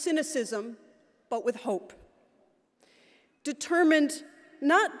 not with cynicism, but with hope. Determined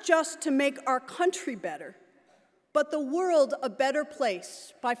not just to make our country better, but the world a better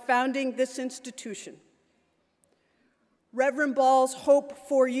place by founding this institution. Reverend Ball's hope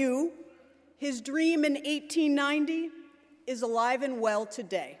for you, his dream in 1890, is alive and well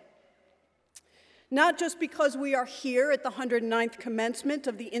today. Not just because we are here at the 109th commencement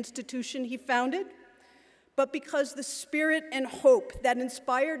of the institution he founded, but because the spirit and hope that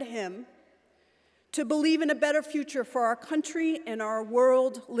inspired him to believe in a better future for our country and our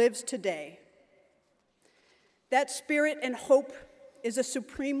world lives today. That spirit and hope is a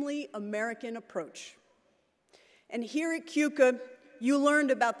supremely American approach. And here at Keuka, you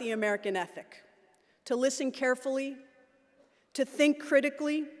learned about the American ethic, to listen carefully, to think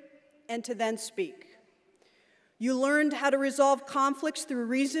critically, and to then speak. You learned how to resolve conflicts through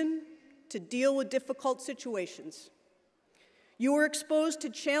reason, to deal with difficult situations. You were exposed to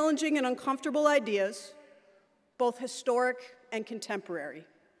challenging and uncomfortable ideas, both historic and contemporary.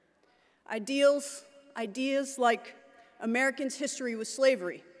 Ideas like Americans' history with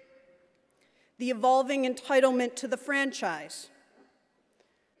slavery, the evolving entitlement to the franchise,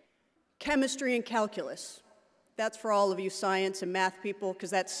 chemistry and calculus. That's for all of you science and math people, because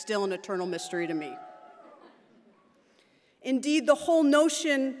that's still an eternal mystery to me. Indeed, the whole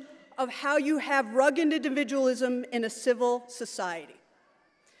notion of how you have rugged individualism in a civil society.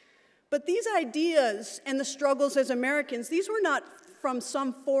 But these ideas and the struggles as Americans, these were not from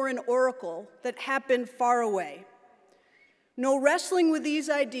some foreign oracle that happened far away. No, wrestling with these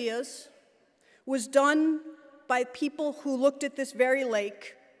ideas was done by people who looked at this very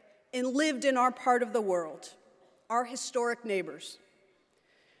lake and lived in our part of the world, our historic neighbors.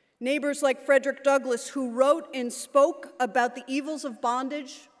 Neighbors like Frederick Douglass, who wrote and spoke about the evils of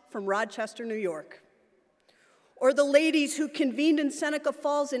bondage from Rochester, New York. Or the ladies who convened in Seneca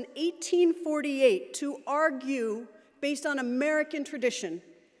Falls in 1848 to argue, based on American tradition,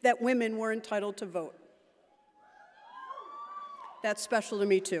 that women were entitled to vote. That's special to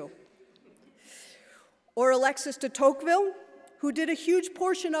me, too. Or Alexis de Tocqueville, who did a huge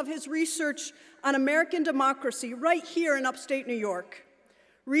portion of his research on American democracy right here in upstate New York,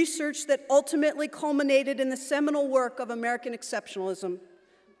 research that ultimately culminated in the seminal work of American exceptionalism,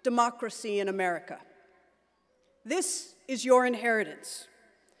 Democracy in America. This is your inheritance,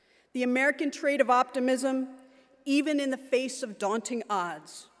 the American trait of optimism, even in the face of daunting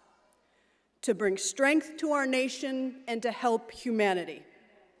odds, to bring strength to our nation and to help humanity.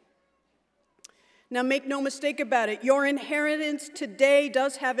 Now, make no mistake about it, your inheritance today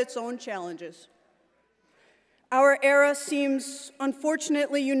does have its own challenges. Our era seems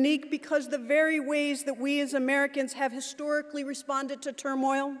unfortunately unique because the very ways that we as Americans have historically responded to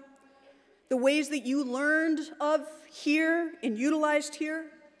turmoil, the ways that you learned of here and utilized here,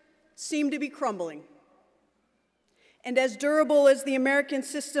 seem to be crumbling. And as durable as the American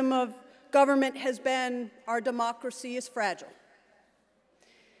system of government has been, our democracy is fragile.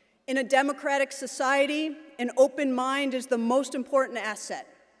 In a democratic society, an open mind is the most important asset.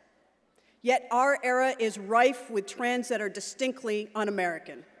 Yet our era is rife with trends that are distinctly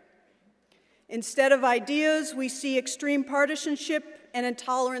un-American. Instead of ideas, we see extreme partisanship and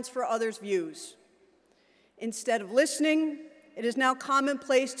intolerance for others' views. Instead of listening, it is now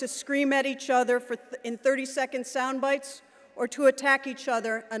commonplace to scream at each other in 30-second sound bites or to attack each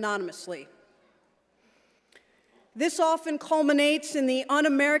other anonymously. This often culminates in the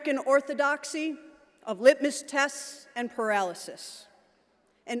un-American orthodoxy of litmus tests and paralysis.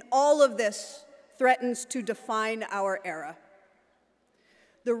 And all of this threatens to define our era.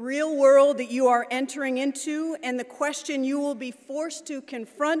 The real world that you are entering into and the question you will be forced to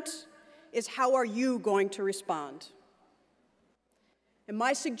confront is how are you going to respond? And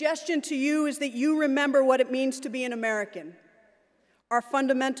my suggestion to you is that you remember what it means to be an American, our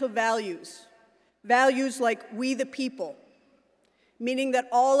fundamental values, values like we the people, meaning that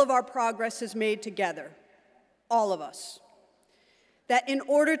all of our progress is made together, all of us. That in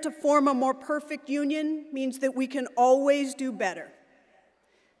order to form a more perfect union means that we can always do better,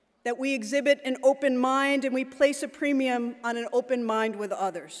 that we exhibit an open mind and we place a premium on an open mind with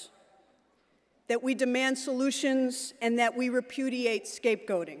others, that we demand solutions and that we repudiate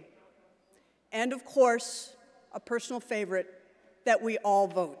scapegoating, and of course, a personal favorite, that we all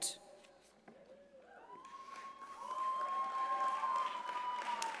vote.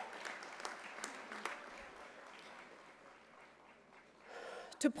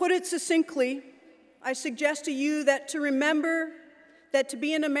 To put it succinctly, I suggest to you that to remember that to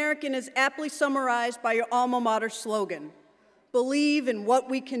be an American is aptly summarized by your alma mater slogan, believe in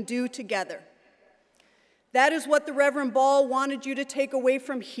what we can do together. That is what the Reverend Ball wanted you to take away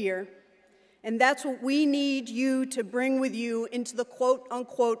from here, and that's what we need you to bring with you into the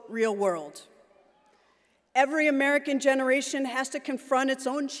quote-unquote real world. Every American generation has to confront its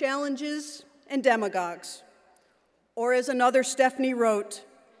own challenges and demagogues, or as another Stephanie wrote,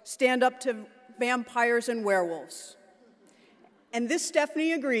 stand up to vampires and werewolves. And this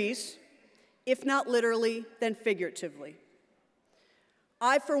Stephanie agrees, if not literally, then figuratively.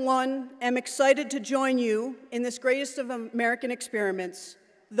 I, for one, am excited to join you in this greatest of American experiments,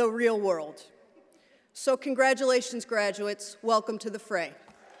 the real world. So congratulations, graduates. Welcome to the fray.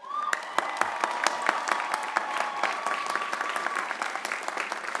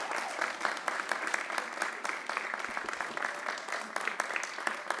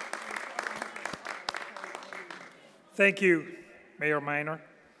 Thank you, Mayor Miner.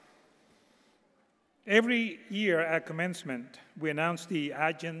 Every year at commencement, we announce the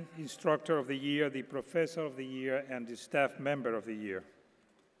Adjunct Instructor of the Year, the Professor of the Year, and the Staff Member of the Year.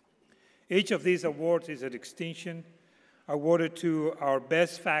 Each of these awards is a distinction awarded to our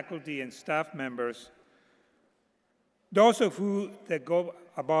best faculty and staff members, those of you that go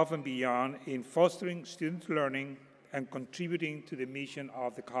above and beyond in fostering student learning and contributing to the mission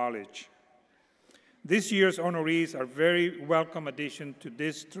of the college. This year's honorees are a very welcome addition to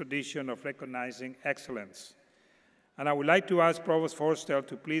this tradition of recognizing excellence. And I would like to ask Provost Forstel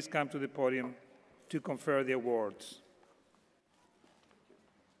to please come to the podium to confer the awards.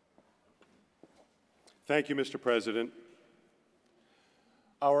 Thank you, Mr. President.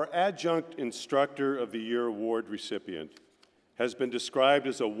 Our Adjunct Instructor of the Year Award recipient has been described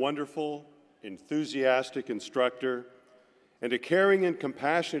as a wonderful, enthusiastic instructor and a caring and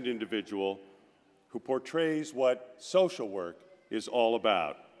compassionate individual who portrays what social work is all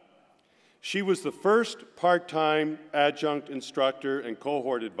about. She was the first part-time adjunct instructor and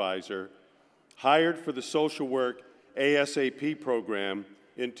cohort advisor hired for the social work ASAP program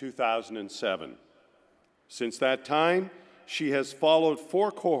in 2007. Since that time, she has followed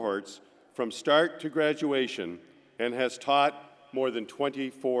 4 cohorts from start to graduation and has taught more than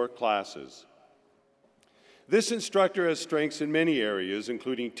 24 classes. This instructor has strengths in many areas,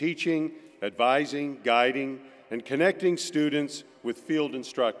 including teaching, advising, guiding, and connecting students with field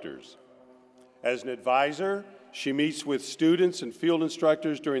instructors. As an advisor, she meets with students and field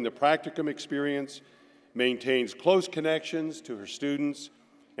instructors during the practicum experience, maintains close connections to her students,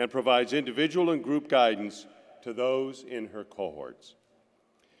 and provides individual and group guidance to those in her cohorts.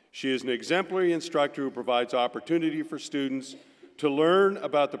 She is an exemplary instructor who provides opportunity for students to learn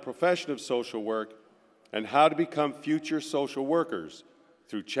about the profession of social work and how to become future social workers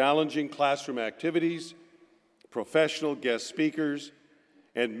through challenging classroom activities, professional guest speakers,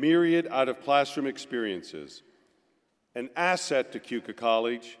 and myriad out-of-classroom experiences. An asset to Keuka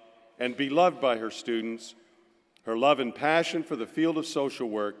College and beloved by her students, her love and passion for the field of social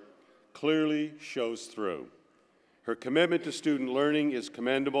work clearly shows through. Her commitment to student learning is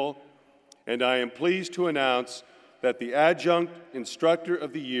commendable, and I am pleased to announce that the Adjunct Instructor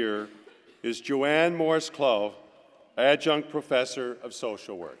of the Year is Joanne Morris-Clough, Adjunct Professor of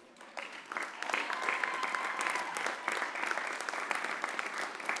Social Work.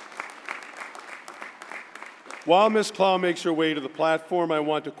 While Ms. Clough makes her way to the platform, I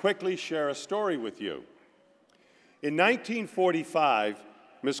want to quickly share a story with you. In 1945,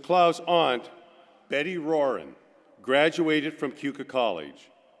 Ms. Clough's aunt, Betty Roran, graduated from Keuka College.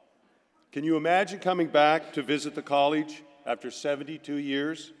 Can you imagine coming back to visit the college after 72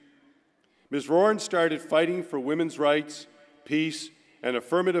 years? Ms. Roran started fighting for women's rights, peace, and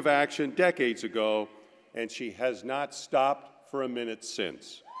affirmative action decades ago, and she has not stopped for a minute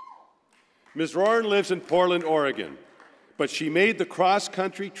since. Ms. Roran lives in Portland, Oregon, but she made the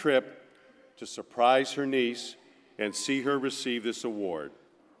cross-country trip to surprise her niece and see her receive this award.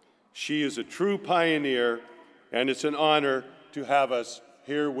 She is a true pioneer, and it's an honor to have us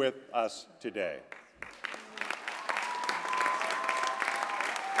here with us today.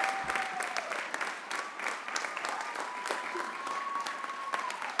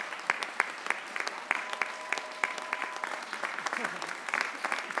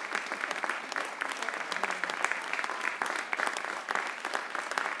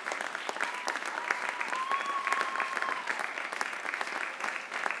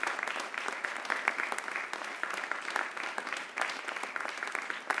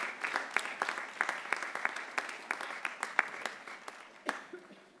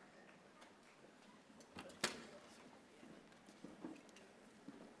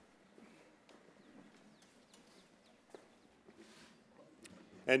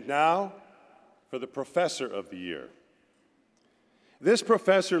 And now, for the Professor of the Year. This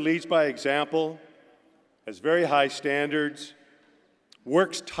professor leads by example, has very high standards,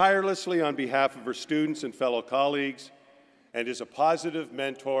 works tirelessly on behalf of her students and fellow colleagues, and is a positive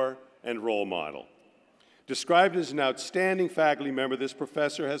mentor and role model. Described as an outstanding faculty member, this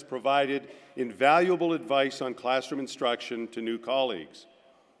professor has provided invaluable advice on classroom instruction to new colleagues.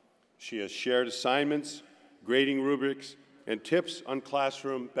 She has shared assignments, grading rubrics, and tips on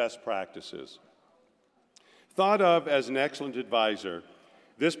classroom best practices. Thought of as an excellent advisor,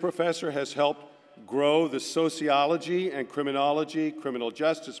 this professor has helped grow the sociology and criminology criminal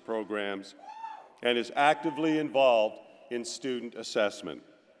justice programs and is actively involved in student assessment.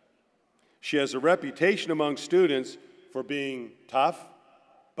 She has a reputation among students for being tough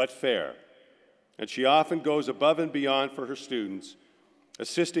but fair, and she often goes above and beyond for her students,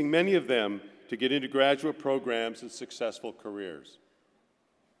 assisting many of them to get into graduate programs and successful careers.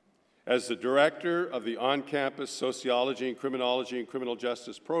 As the director of the on-campus Sociology and Criminology and Criminal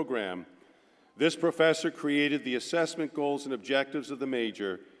Justice program, this professor created the assessment goals and objectives of the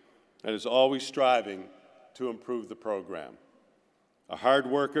major and is always striving to improve the program. A hard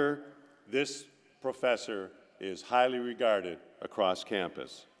worker, this professor is highly regarded across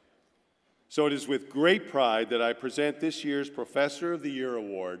campus. So it is with great pride that I present this year's Professor of the Year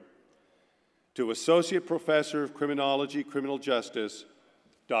Award to Associate Professor of Criminology, Criminal Justice,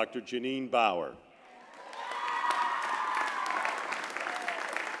 Dr. Janine Bauer.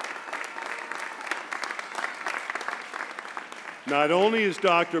 Not only is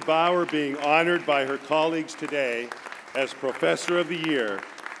Dr. Bauer being honored by her colleagues today as Professor of the Year,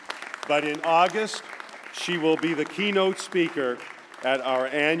 but in August, she will be the keynote speaker at our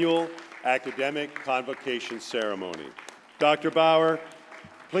annual academic convocation ceremony. Dr. Bauer,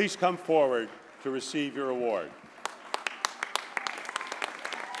 please come forward to receive your award.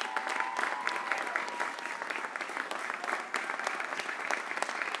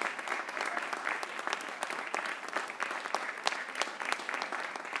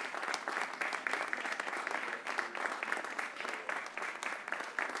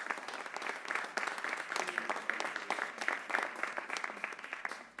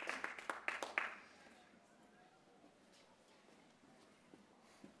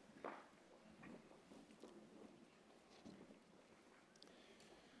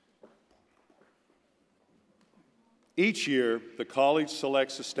 Each year, the college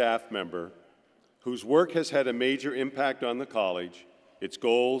selects a staff member whose work has had a major impact on the college, its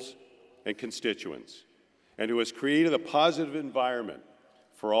goals, and constituents, and who has created a positive environment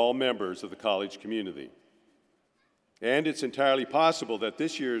for all members of the college community. And it's entirely possible that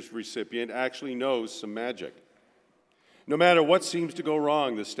this year's recipient actually knows some magic. No matter what seems to go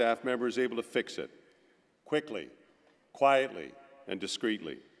wrong, the staff member is able to fix it quickly, quietly, and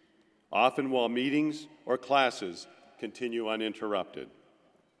discreetly, often while meetings or classes continue uninterrupted.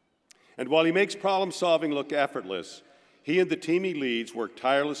 And while he makes problem-solving look effortless, he and the team he leads work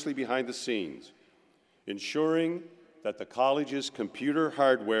tirelessly behind the scenes, ensuring that the college's computer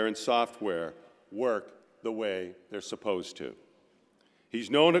hardware and software work the way they're supposed to.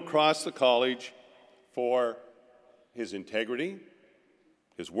 He's known across the college for his integrity,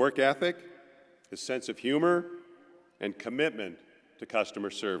 his work ethic, his sense of humor, and commitment to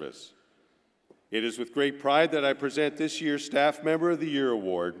customer service. It is with great pride that I present this year's Staff Member of the Year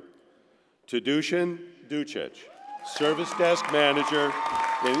Award to Dusan Ducic, Service Desk Manager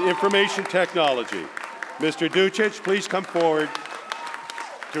in Information Technology. Mr. Ducic, please come forward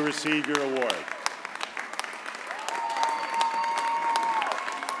to receive your award.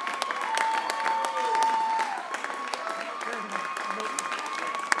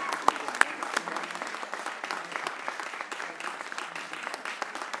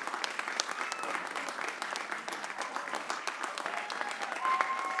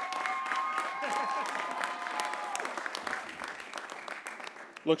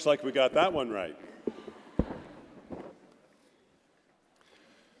 Looks like we got that one right.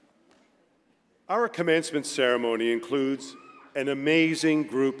 Our commencement ceremony includes an amazing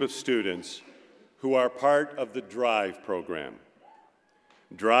group of students who are part of the DRIVE program.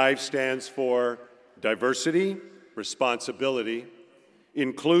 DRIVE stands for Diversity, Responsibility,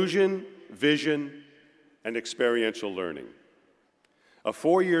 Inclusion, Vision, and Experiential Learning. A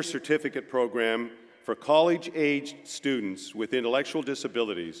 4-year certificate program for college-aged students with intellectual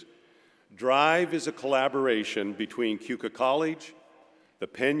disabilities. DRIVE is a collaboration between Keuka College, the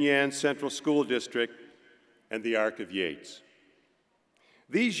Penn Yan Central School District, and the Arc of Yates.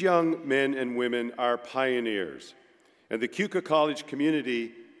 These young men and women are pioneers, and the Keuka College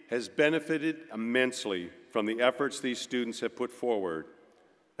community has benefited immensely from the efforts these students have put forward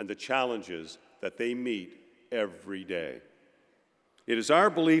and the challenges that they meet every day. It is our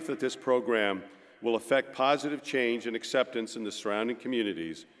belief that this program will affect positive change and acceptance in the surrounding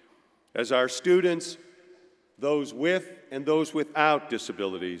communities as our students, those with and those without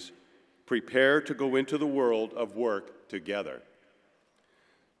disabilities, prepare to go into the world of work together.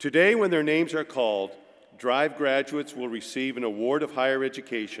 Today, when their names are called, DRIVE graduates will receive an award of higher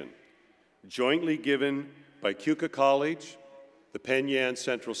education, jointly given by Keuka College, the Penn Yan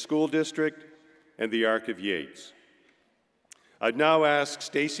Central School District, and the Arc of Yates. I'd now ask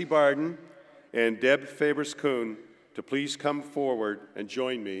Stacy Barden and Deb Fabers-Kuhn to please come forward and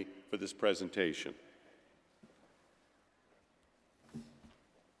join me for this presentation.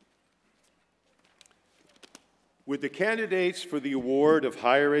 Would the candidates for the award of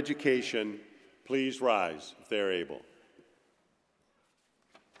higher education please rise if they're able?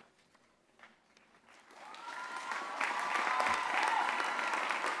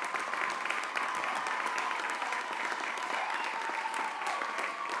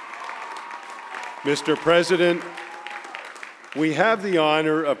 Mr. President, we have the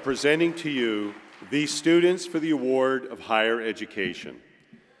honor of presenting to you these students for the award of higher education.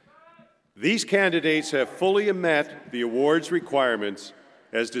 These candidates have fully met the award's requirements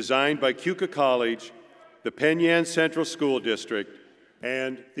as designed by Keuka College, the Penn Yan Central School District,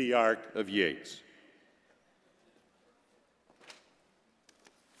 and the Arc of Yates.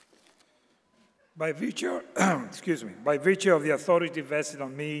 By virtue, by virtue of the authority vested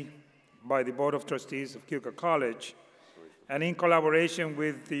on me by the Board of Trustees of Keuka College, and in collaboration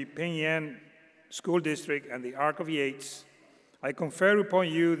with the Penn Yan School District and the Arc of Yates, I confer upon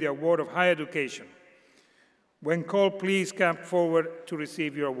you the award of higher education. When called, please come forward to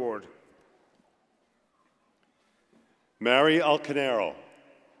receive your award. Mary Alcanero.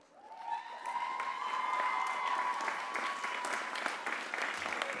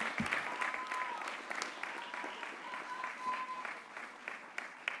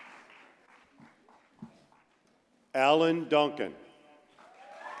 Alan Duncan.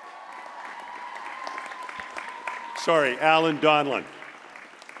 Sorry, Alan Donlan.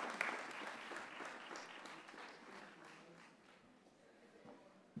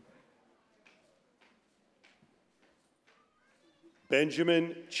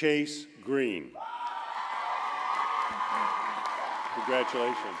 Benjamin Chase Green.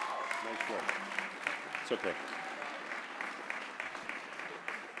 Congratulations. Nice work. It's okay.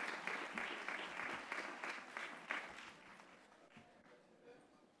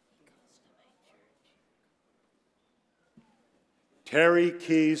 Terry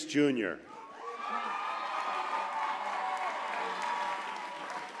Keys, Jr.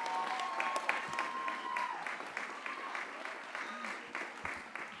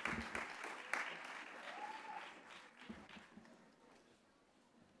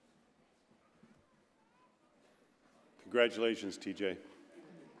 Congratulations, TJ.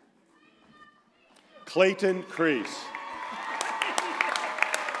 Clayton Crease.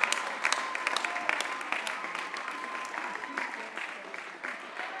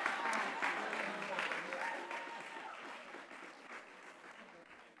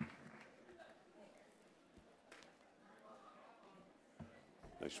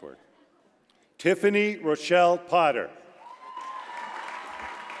 Nice work. Tiffany Rochelle Potter.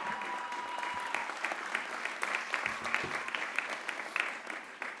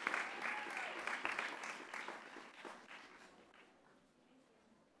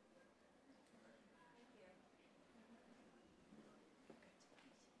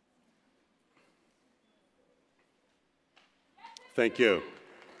 Thank you.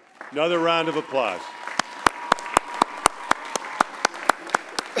 Another round of applause.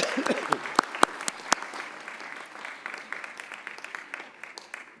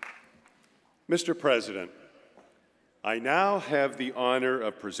 Mr. President, I now have the honor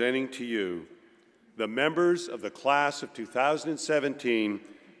of presenting to you the members of the class of 2017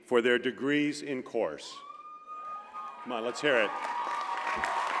 for their degrees in course. Come on, let's hear it.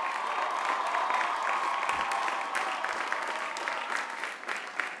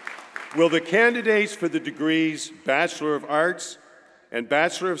 Will the candidates for the degrees Bachelor of Arts and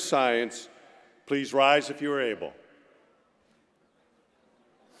Bachelor of Science please rise if you are able?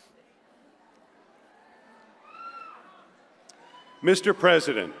 Mr.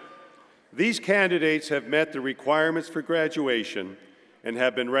 President, these candidates have met the requirements for graduation and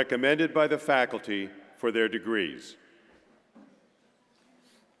have been recommended by the faculty for their degrees.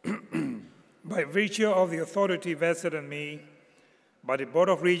 By virtue of the authority vested in me by the Board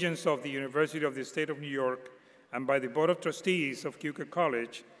of Regents of the University of the State of New York and by the Board of Trustees of Keuka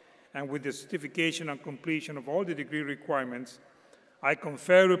College, and with the certification and completion of all the degree requirements, I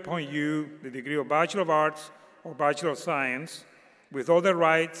confer upon you the degree of Bachelor of Arts or Bachelor of Science, with all the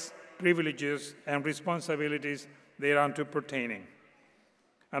rights, privileges, and responsibilities thereunto pertaining.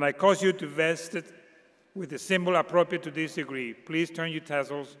 And I cause you to vest it with the symbol appropriate to this degree. Please turn your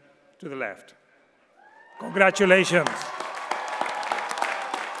tassels to the left. Congratulations.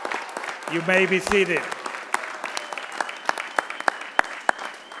 You may be seated.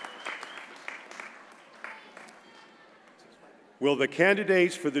 Will the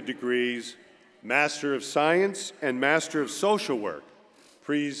candidates for the degrees Master of Science and Master of Social Work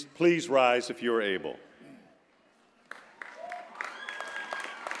please rise if you are able?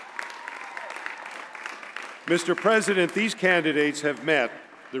 Mr. President, these candidates have met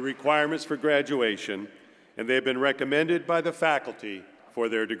the requirements for graduation, and they have been recommended by the faculty for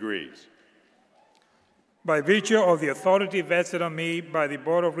their degrees. By virtue of the authority vested on me by the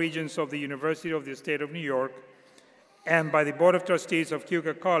Board of Regents of the University of the State of New York and by the Board of Trustees of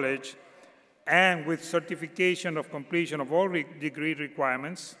Keuka College, and with certification of completion of all degree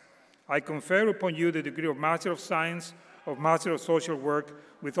requirements, I confer upon you the degree of Master of Science, of Master of Social Work,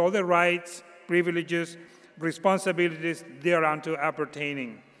 with all the rights, privileges, responsibilities thereunto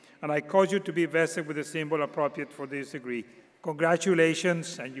appertaining. And I cause you to be vested with the symbol appropriate for this degree.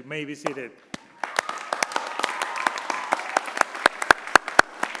 Congratulations, and you may be seated.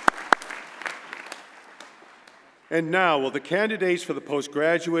 And now, will the candidates for the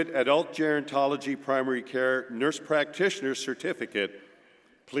postgraduate adult gerontology primary care nurse practitioner certificate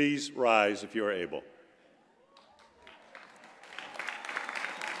please rise if you are able?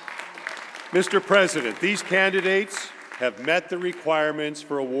 Mr. President, these candidates have met the requirements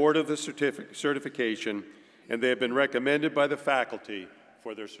for award of the certification, and they have been recommended by the faculty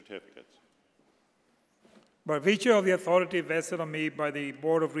for their certificates. By virtue of the authority vested on me by the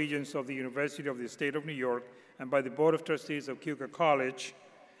Board of Regents of the University of the State of New York and by the Board of Trustees of Keuka College,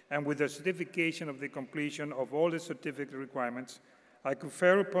 and with the certification of the completion of all the certificate requirements, I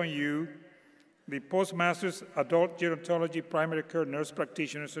confer upon you the Postmaster's Adult Gerontology Primary Care Nurse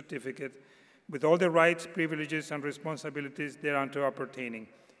Practitioner Certificate with all the rights, privileges, and responsibilities thereunto appertaining.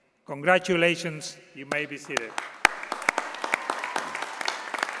 Congratulations. You may be seated.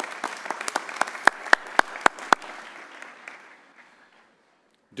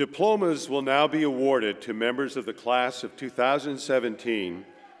 Diplomas will now be awarded to members of the class of 2017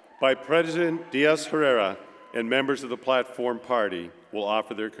 by President Diaz-Herrera, and members of the Platform Party will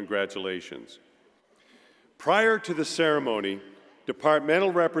offer their congratulations. Prior to the ceremony,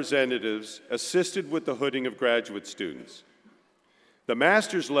 departmental representatives assisted with the hooding of graduate students. The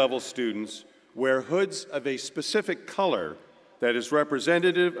master's level students wear hoods of a specific color that is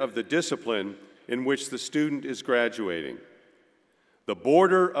representative of the discipline in which the student is graduating. The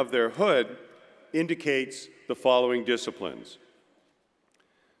border of their hood indicates the following disciplines.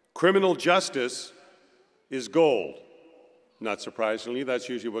 Criminal justice is gold. Not surprisingly, that's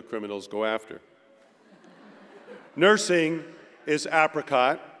usually what criminals go after. Nursing is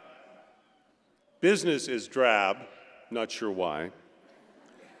apricot. Business is drab, not sure why.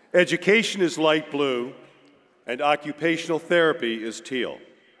 Education is light blue, and occupational therapy is teal.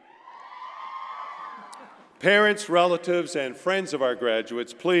 Parents, relatives, and friends of our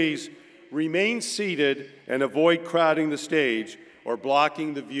graduates, please remain seated and avoid crowding the stage or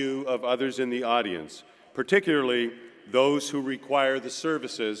blocking the view of others in the audience, particularly those who require the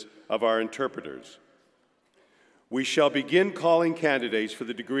services of our interpreters. We shall begin calling candidates for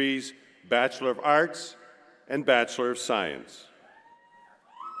the degrees Bachelor of Arts and Bachelor of Science.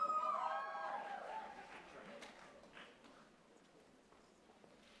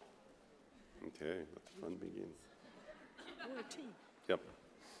 Okay, let the fun begin. We're a team. Yep.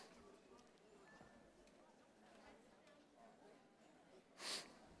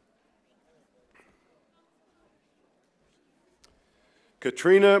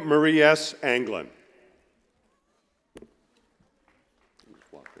 Katrina Marie S. Anglin.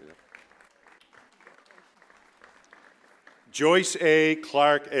 Joyce A.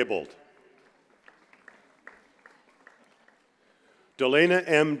 Clark-Abelt. Delana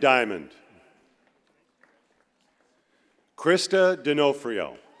M. Diamond. Krista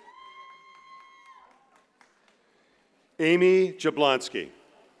D'Onofrio. Amy Jablonski.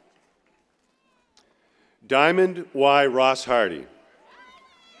 Diamond Y. Ross Hardy.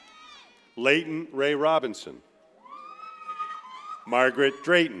 Leighton Ray Robinson. Margaret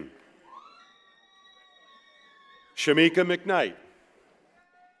Drayton. Shamika McKnight.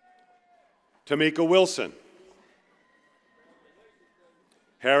 Tamika Wilson.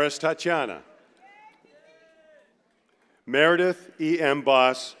 Harris Tatiana. Meredith E. M.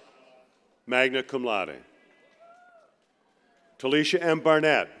 Boss, magna cum laude. Talisha M.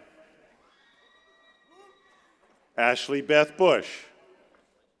 Barnett. Ashley Beth Bush.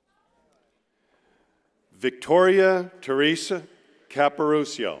 Victoria Teresa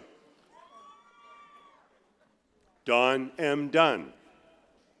Caparucio. Dawn M. Dunn.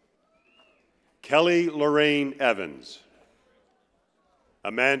 Kelly Lorraine Evans.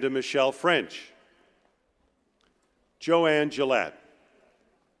 Amanda Michelle French. Joanne Gillette.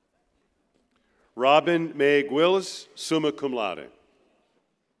 Robin Meg Willis, summa cum laude.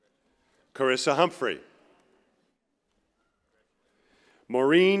 Carissa Humphrey.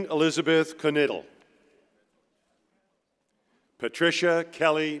 Maureen Elizabeth Kniddle. Patricia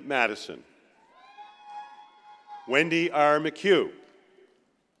Kelly Madison. Wendy R. McHugh.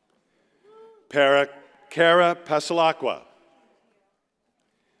 Cara Pasalacqua.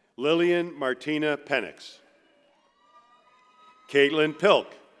 Lillian Martina Penix. Caitlin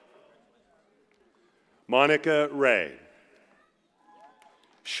Pilk. Monica Ray.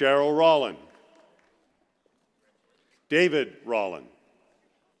 Cheryl Rollin. David Rollin.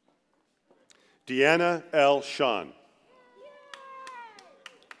 Deanna L. Sean.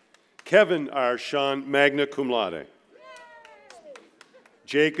 Kevin R. Sean, magna cum laude.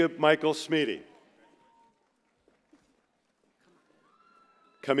 Jacob Michael Smeedy.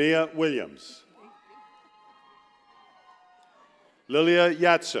 Camilla Williams. Lilia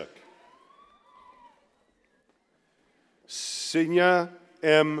Yatsuk. Sinya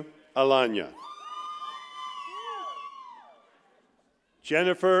M. Alanya.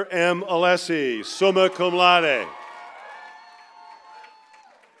 Jennifer M. Alessi, summa cum laude.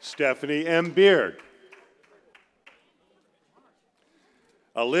 Stephanie M. Beard.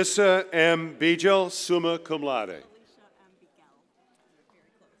 Alyssa M. Bijel, summa cum laude.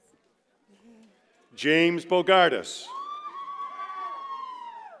 James Bogardus.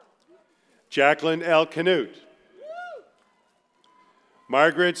 Jacqueline L. Canute.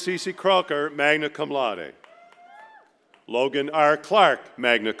 Margaret C.C. Croker, magna cum laude. Logan R. Clark,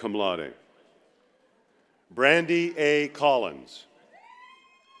 magna cum laude. Brandy A. Collins.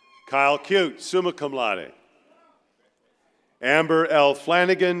 Kyle Cute, summa cum laude. Amber L.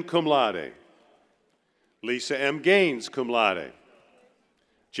 Flanagan, cum laude. Lisa M. Gaines, cum laude.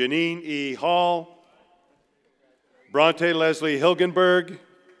 Janine E. Hall. Bronte Leslie Hilgenberg.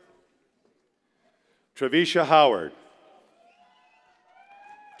 Trevisha Howard.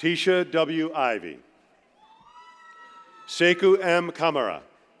 Tisha W. Ivy. Sekou M. Kamara.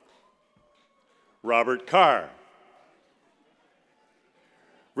 Robert Carr.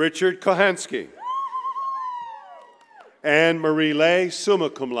 Richard Kohansky. Anne Marie Lay, summa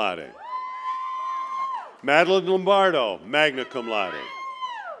cum laude. Madeline Lombardo, magna cum laude.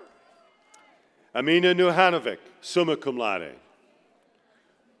 Amina Nuhanovic, summa cum laude.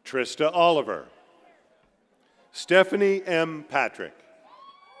 Trista Oliver. Stephanie M. Patrick.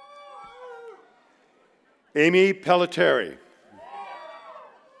 Amy Pelletieri.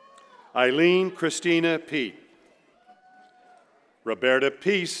 Eileen Christina Pete. Roberta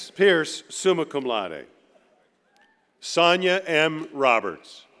Pierce, summa cum laude. Sonia M.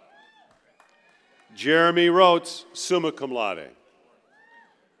 Roberts. Jeremy Rhodes, summa cum laude.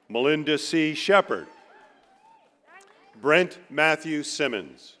 Melinda C. Shepard. Brent Matthew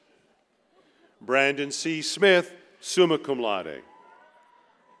Simmons. Brandon C. Smith, summa cum laude.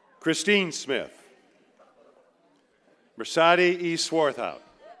 Christine Smith. Mersadi E. Swarthout.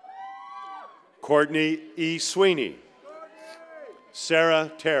 Courtney E. Sweeney.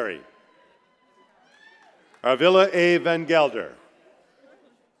 Sarah Terry. Arvilla A. Van Gelder.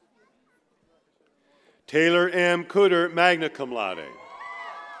 Taylor M. Cooter, magna cum laude.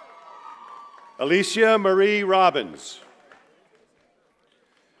 Alicia Marie Robbins.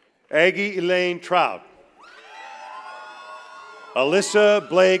 Aggie Elaine Trout. Alyssa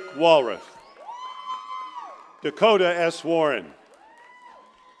Blake Walrath. Dakota S. Warren.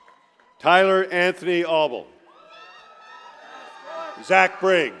 Tyler Anthony Aubel. Zach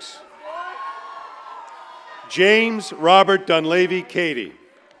Briggs. James Robert Dunleavy Cady.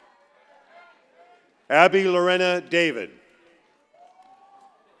 Abby Lorena David.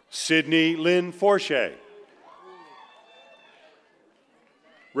 Sydney Lynn Forshey.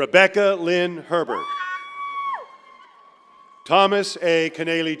 Rebecca Lynn Herbert. Thomas A.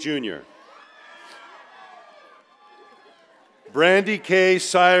 Canale Jr. Brandy K.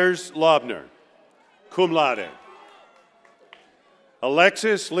 Sires Lobner, cum laude.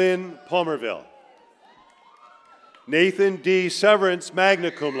 Alexis Lynn Palmerville. Nathan D. Severance,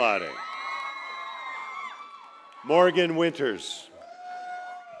 magna cum laude. Morgan Winters.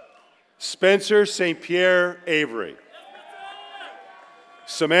 Spencer St. Pierre Avery.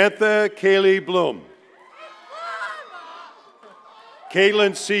 Samantha Kaylee Bloom.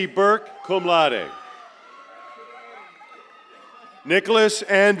 Caitlin C. Burke, cum laude. Nicholas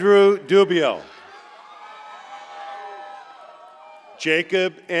Andrew Dubio.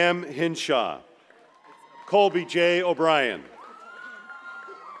 Jacob M. Hinshaw. Colby J. O'Brien.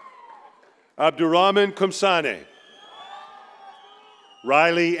 Abdurrahman Kumsane.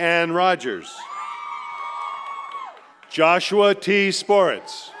 Riley Ann Rogers. Joshua T.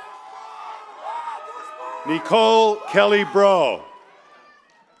 Sporitz. Nicole Kelly Bro.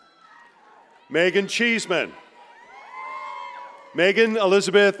 Megan Cheeseman. Megan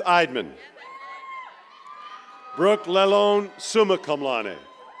Elizabeth Eidman. Brooke Lelone, summa cum laude.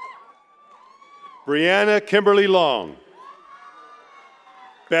 Brianna Kimberly Long.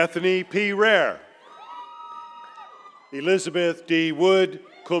 Bethany P. Rare. Elizabeth D. Wood,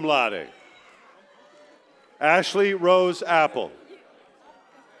 cum laude. Ashley Rose Apple.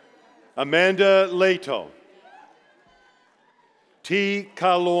 Amanda Leto. T.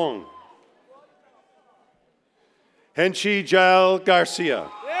 Kalong. Henshi Jael Garcia.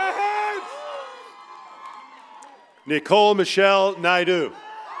 Yes! Nicole Michelle Naidu.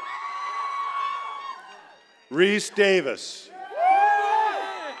 Reese Davis.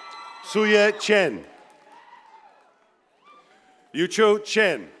 Suya Chen. Yucho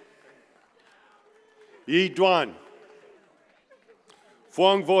Chen. Yi Duan.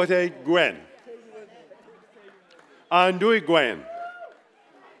 Phuong Vote Gwen. Andui Gwen.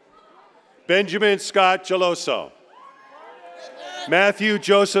 Benjamin Scott Geloso. Matthew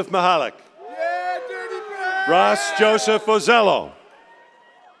Joseph Mahalik. Ross Joseph Ozello.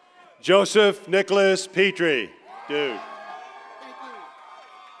 Joseph Nicholas Petrie. Dude.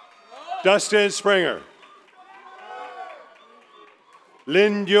 Dustin Springer.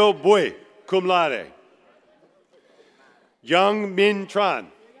 Lin Yo Bui, cum laude. Young Min Tran.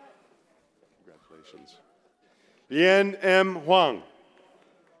 Congratulations. Lien M. Huang.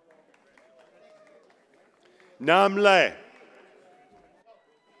 Nam Le.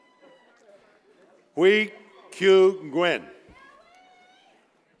 Hui Q. Gwen.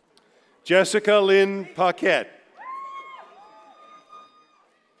 Jessica Lynn Paquette.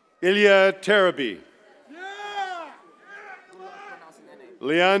 Ilya Tarabi.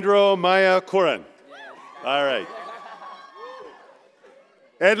 Leandro Maya Curran. All right.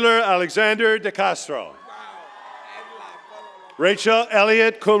 Edler Alexander De Castro. Rachel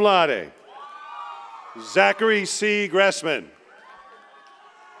Elliott, cum laude. Zachary C. Gressman.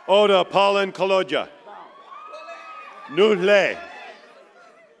 Oda Paulin Kolodja. Nun Le.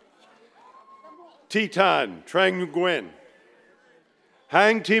 Titan Trang Nguyen.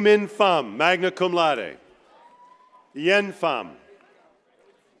 Hang Timin Pham, magna cum laude. Yen Pham.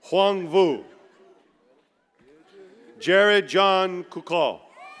 Huang Vu. Jared John Kuko.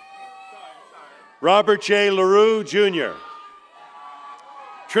 Robert J. LaRue, Jr.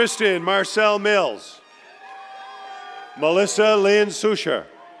 Tristan Marcel Mills. Melissa Lynn Susher.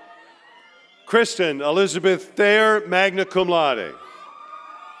 Kristen Elizabeth Thayer, magna cum laude.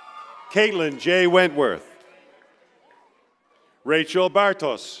 Caitlin J. Wentworth. Rachel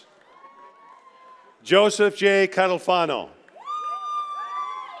Bartos. Joseph J. Catalfano.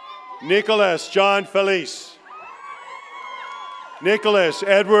 Nicholas John Felice. Nicholas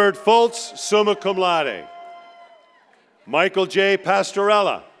Edward Fultz, summa cum laude. Michael J.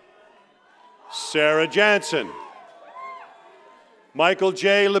 Pastorella. Sarah Jansen. Michael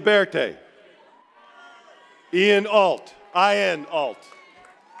J. Liberte. Ian Alt.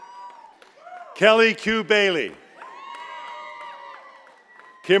 Kelly Q. Bailey.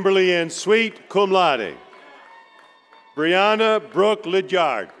 Kimberly Ann Sweet, cum laude. Brianna Brooke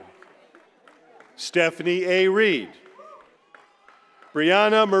Lydyard. Stephanie A. Reed.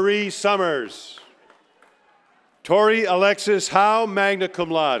 Brianna Marie Summers. Tori Alexis Howe, magna cum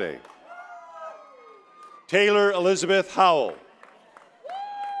laude. Taylor Elizabeth Howell.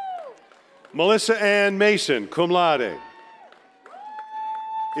 Melissa Ann Mason, cum laude.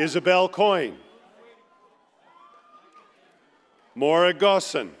 Isabel Coyne. Maura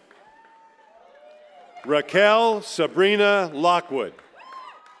Gosson. Raquel Sabrina Lockwood.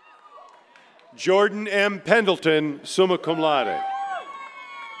 Jordan M. Pendleton, summa cum laude.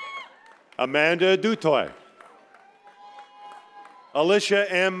 Amanda Dutoy. Alicia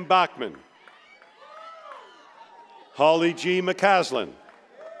M. Bachman. Holly G. McCaslin.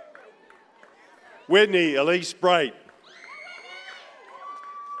 Whitney Elise Bright.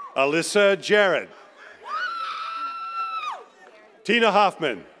 Alyssa Jarrett. Tina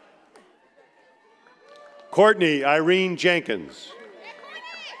Hoffman. Courtney Irene Jenkins.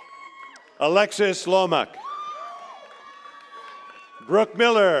 Alexis Lomack. Brooke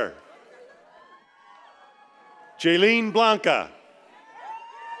Miller. Jaylene Blanca.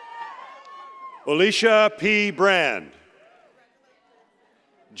 Alicia P. Brand.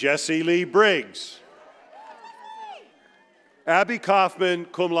 Jesse Lee Briggs. Abby Kaufman,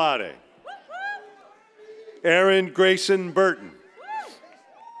 cum laude. Erin Grayson Burton.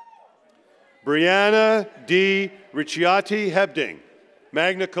 Brianna D. Ricciati Hebding,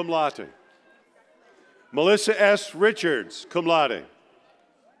 magna cum laude. Melissa S. Richards, cum laude.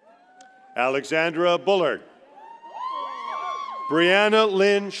 Alexandra Bullard. Brianna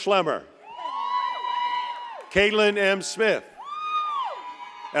Lynn Schlemmer. Caitlin M. Smith.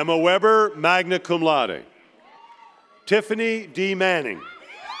 Emma Weber, magna cum laude. Tiffany D. Manning.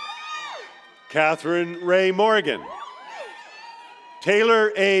 Catherine Ray Morgan.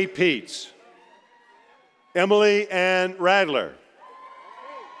 Taylor A. Peets. Emily Ann Radler.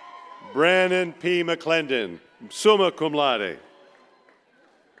 Brandon P. McClendon, summa cum laude.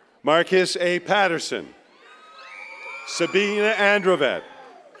 Marcus A. Patterson. Sabina Androvet.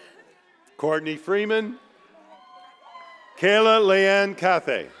 Courtney Freeman. Kayla Leanne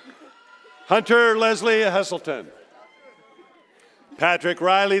Cathay. Hunter Leslie Hesselton. Patrick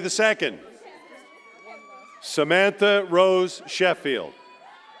Riley II. Samantha Rose Sheffield.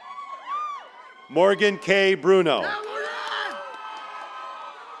 Morgan K. Bruno.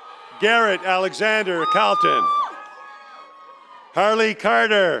 Garrett Alexander Calton. Harley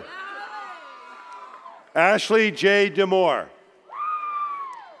Carter. Ashley J. Demore.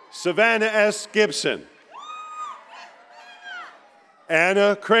 Savannah S. Gibson.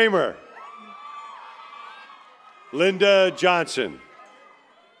 Anna Kramer. Linda Johnson.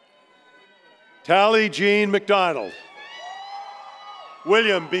 Tally Jean McDonald.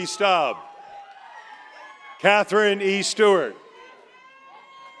 William B. Staub. Catherine E. Stewart.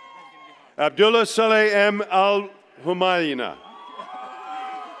 Abdullah Saleh M. Al-Humayna.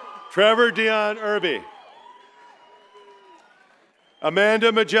 Trevor Dion Irby.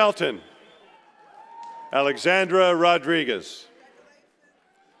 Amanda Magelton. Alexandra Rodriguez.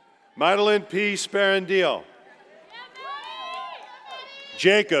 Madeline P. Sparandil.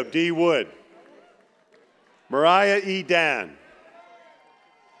 Jacob D. Wood. Mariah E. Dan.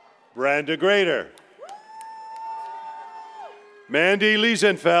 Branda Grader. Mandy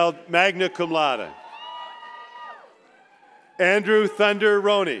Liesenfeld, magna cum laude. Andrew Thunder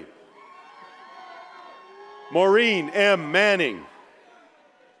Roney. Maureen M. Manning.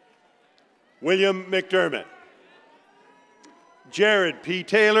 William McDermott. Jared P.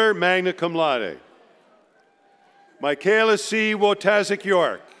 Taylor, magna cum laude. Michaela C. Wotazik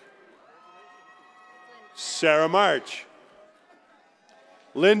York. Sarah March.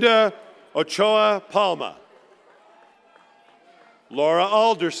 Linda Ochoa Palma. Laura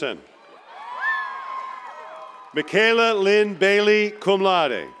Alderson. Michaela Lynn Bailey, cum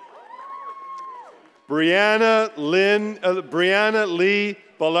laude. Brianna Lee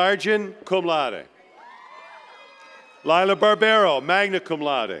Balargian, cum laude. Lila Barbero, magna cum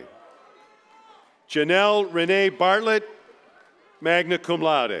laude. Janelle Renee Bartlett, magna cum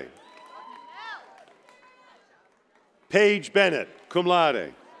laude. Paige Bennett, cum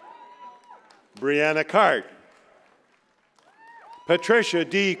laude. Brianna Cart. Patricia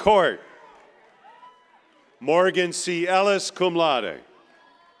D. Court. Morgan C. Ellis, cum laude.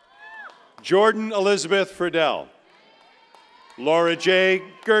 Jordan Elizabeth Friedel. Laura J.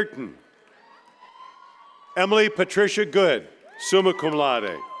 Gerton. Emily Patricia Good, summa cum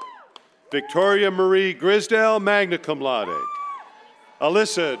laude. Victoria Marie Grisdale, magna cum laude.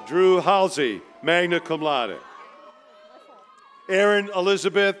 Alyssa Drew Halsey, magna cum laude. Erin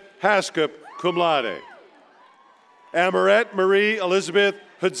Elizabeth Haskip, cum laude. Amaret Marie Elizabeth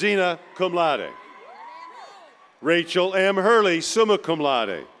Hudzina, cum laude. Rachel M. Hurley, summa cum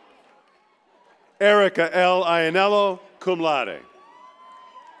laude. Erica L. Ianello, cum laude.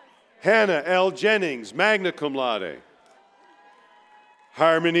 Hannah L. Jennings, magna cum laude.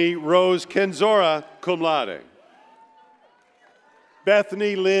 Harmony Rose Kenzora, cum laude.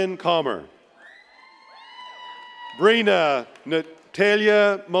 Bethany Lynn Comer. Brina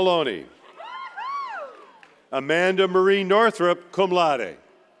Natalia Maloney. Amanda Marie Northrup, cum laude.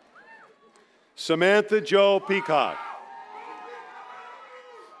 Samantha Jo Peacock.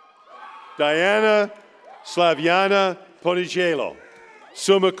 Diana Slaviana Ponigello,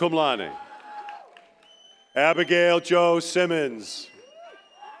 summa cum laude. Abigail Jo Simmons.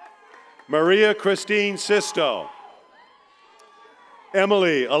 Maria Christine Sisto.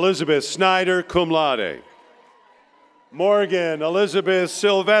 Emily Elizabeth Snyder, cum laude. Morgan Elizabeth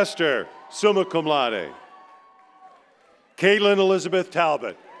Sylvester, summa cum laude. Caitlin Elizabeth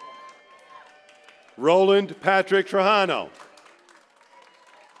Talbot. Roland Patrick Trajano.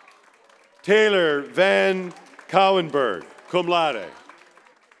 Taylor Van Cowenberg, cum laude.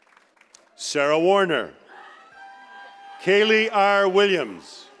 Sarah Warner. Kaylee R.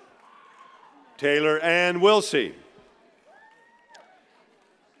 Williams. Taylor Ann Wilsey.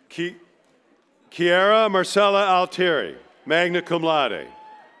 Kiara Marcella Altieri, magna cum laude.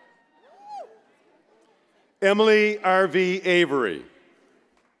 Emily R.V. Avery.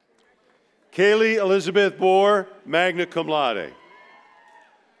 Kaylee Elizabeth Bohr, magna cum laude.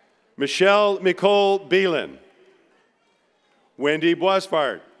 Michelle Nicole Beelan. Wendy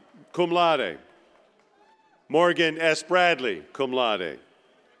Boisvart, cum laude. Morgan S. Bradley, cum laude.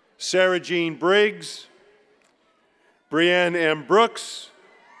 Sarah Jean Briggs. Brianne M. Brooks.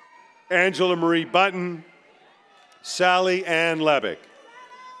 Angela Marie Button. Sally Ann Lebick.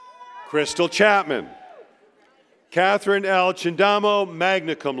 Crystal Chapman. Catherine L. Chindamo,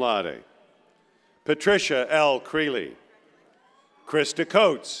 magna cum laude. Patricia L. Creeley. Krista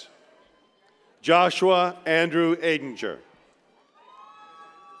Coates. Joshua Andrew Aidinger.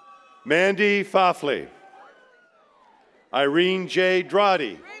 Mandy Fafley. Irene J.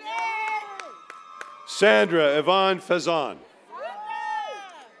 Dradi. Sandra Yvonne Fazan.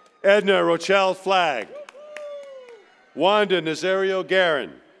 Edna Rochelle Flagg. Wanda Nazario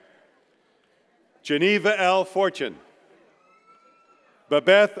Guerin. Geneva L. Fortune.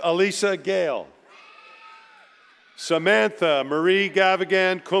 Babeth Elisa Gale. Samantha Marie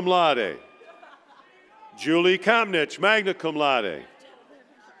Gavigan, cum laude. Julie Kamnich, magna cum laude.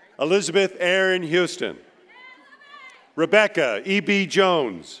 Elizabeth Aaron Houston. Rebecca E.B.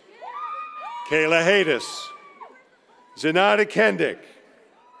 Jones. Kayla Hadis. Zenata Kendick.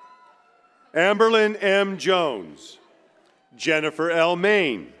 Amberlyn M. Jones. Jennifer L.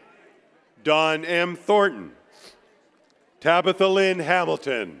 Main. Dawn M. Thornton. Tabitha Lynn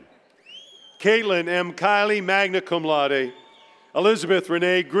Hamilton. Caitlin M. Kiley, magna cum laude. Elizabeth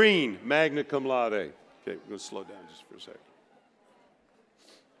Renee Green, magna cum laude. Okay, we're going to slow down just for a second.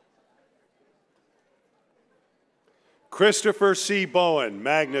 Christopher C. Bowen,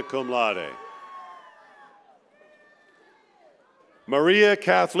 magna cum laude. Maria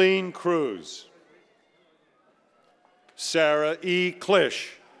Kathleen Cruz. Sarah E. Klish.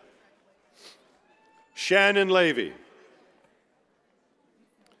 Shannon Levy.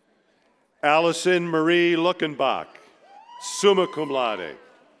 Allison Marie Luckenbach, summa cum laude.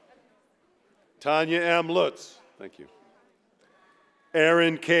 Tanya M. Lutz, thank you.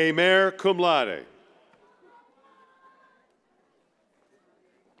 Aaron K. Mayer, cum laude.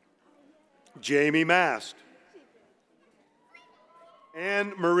 Jamie Mast.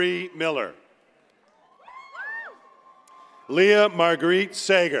 Anne Marie Miller. Leah Marguerite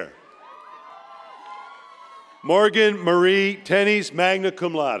Sager. Morgan Marie Tennies, magna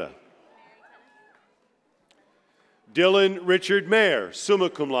cum laude. Dylan Richard Mayer, summa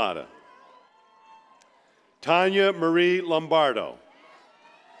cum laude. Tanya Marie Lombardo.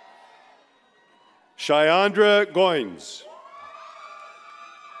 Shyandra Goins.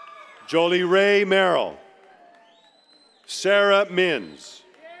 Jolie Ray Merrill. Sarah Mins.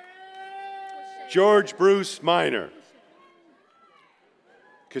 George Bruce Miner.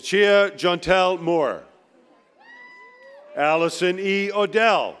 Kachia Jontel Moore. Allison E.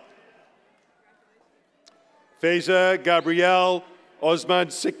 Odell. Faiza Gabrielle Osman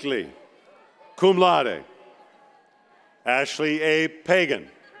Sikli, cum laude. Ashley A. Pagan.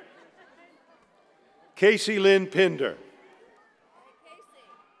 Casey Lynn Pinder.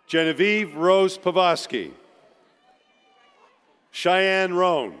 Genevieve Rose Pavosky. Cheyenne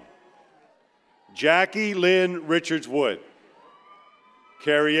Roan. Jackie Lynn Richards Wood.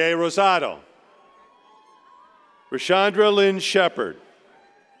 Carrie A. Rosado. Rashandra Lynn Shepard.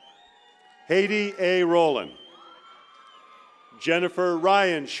 Haiti A. Rowland. Jennifer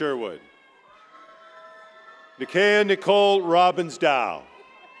Ryan Sherwood. Nikea Nicole Robbins Dow.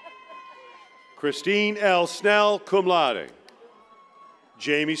 Christine L. Snell, cum laude.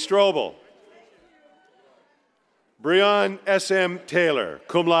 Jamie Strobel. Breon S.M. Taylor,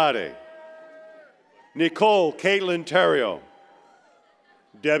 cum laude. Nicole Caitlin Terrio,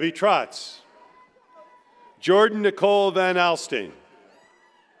 Debbie Trotz, Jordan Nicole Van Alstyne,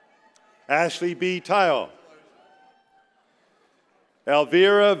 Ashley B. Tile,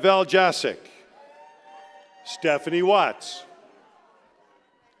 Elvira Veljasic, Stephanie Watts,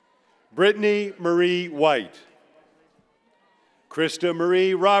 Brittany Marie White, Krista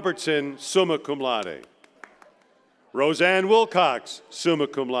Marie Robertson, summa cum laude, Roseanne Wilcox, summa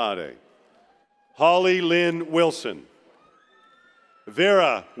cum laude, Holly Lynn Wilson,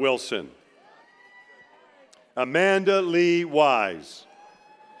 Vera Wilson, Amanda Lee Wise,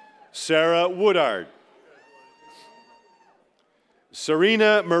 Sarah Woodard,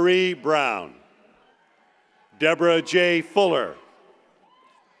 Serena Marie Brown, Deborah J. Fuller,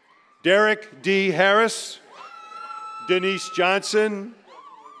 Derek D. Harris, Denise Johnson,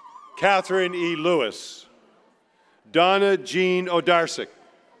 Catherine E. Lewis, Donna Jean Odarczyk,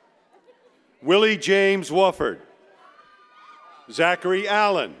 Willie James Wofford, Zachary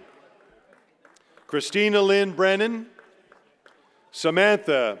Allen, Christina Lynn Brennan,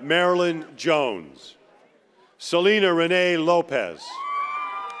 Samantha Marilyn Jones, Selena Renee Lopez,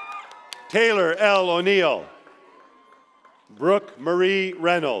 Taylor L. O'Neill, Brooke Marie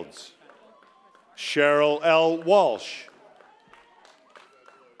Reynolds, Cheryl L. Walsh,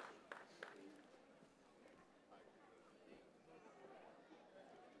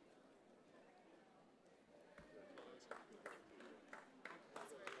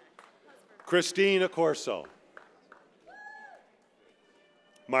 Christine Accorso,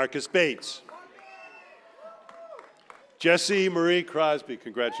 Marcus Bates, Jessie Marie Crosby,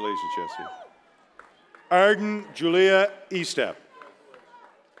 congratulations, Jessie. Arden Julia Estep,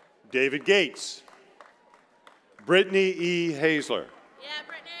 David Gates, Brittany E. Hazler,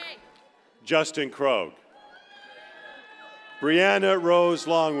 Justin Krogh, Brianna Rose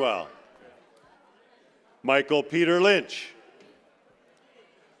Longwell, Michael Peter Lynch,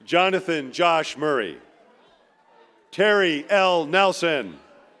 Jonathan Josh Murray, Terry L. Nelson,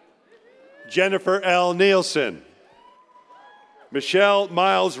 Jennifer L. Nielsen, Michelle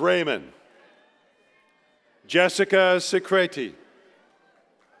Miles Raymond, Jessica Secreti,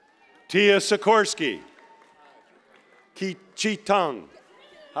 Tia Sikorsky, Ki Tang,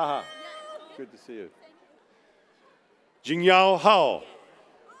 haha, good to see you, Jingyao Hao,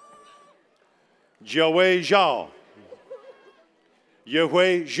 Jiawei Zhao,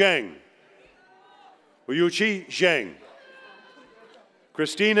 Yehui Zheng, Uyuchi Zheng,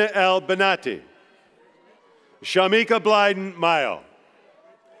 Christina L. Benatti, Shamika Blyden Mayo,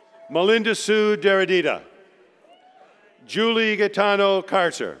 Melinda Sue Deredita, Julie Gaetano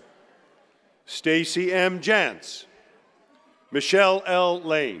Carter, Stacy M. Jantz, Michelle L.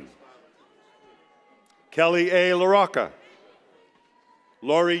 Lane, Kelly A. LaRocca,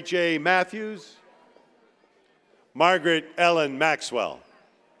 Lori J. Matthews, Margaret Ellen Maxwell,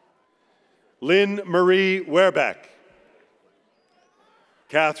 Lynn Marie Werbeck,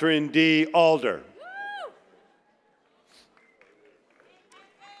 Catherine D. Alder,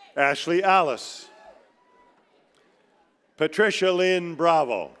 Ashley Alice, Patricia Lynn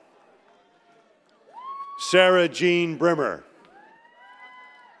Bravo, Sarah Jean Brimmer,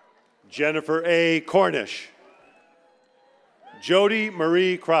 Jennifer A. Cornish, Jody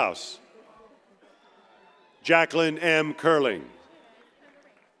Marie Kraus, Jacqueline M. Curling,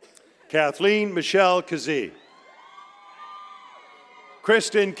 Kathleen Michelle Kazee,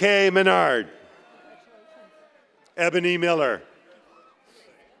 Kristen K. Menard, Ebony Miller,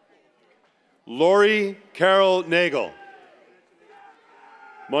 Lori Carol Nagel,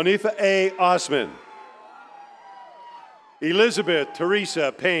 Monifa A. Osman, Elizabeth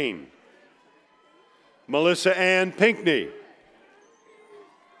Teresa Payne, Melissa Ann Pinkney,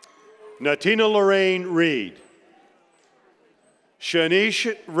 Natina Lorraine Reed,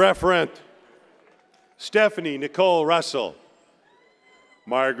 Shanish Referent, Stephanie Nicole Russell,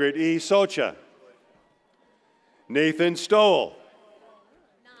 Margaret E. Socha, Nathan Stowell,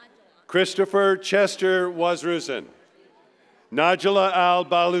 Christopher Chester Wasrusen, Najla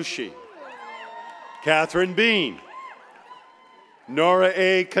Al-Balushi, Catherine Bean, Nora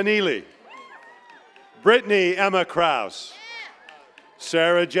A. Keneally, Brittany Emma Krause,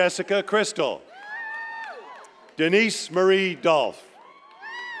 Sarah Jessica Crystal, Denise Marie Dolph,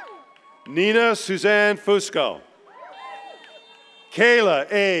 Nina Suzanne Fusco, Kayla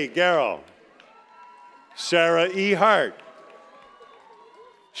A. Garrow, Sarah E. Hart,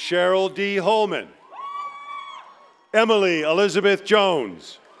 Cheryl D. Holman, Emily Elizabeth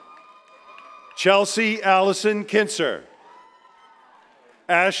Jones, Chelsea Allison Kinser,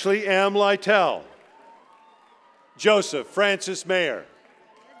 Ashley M. Lytell, Joseph Francis Mayer,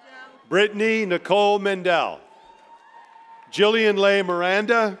 Brittany Nicole Mendel, Jillian Leigh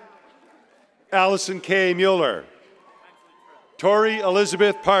Miranda, Allison K. Mueller, Tori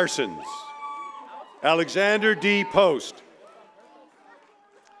Elizabeth Parsons, Alexander D. Post,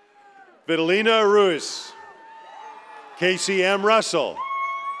 Vitalina Ruiz, Casey M. Russell,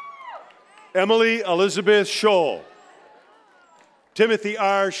 Emily Elizabeth Scholl, Timothy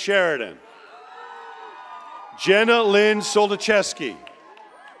R. Sheridan, Jenna Lynn Soldacheski,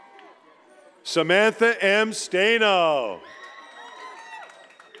 Samantha M. Stano,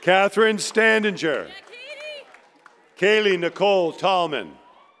 Catherine Standinger, Kaylee Nicole Tallman,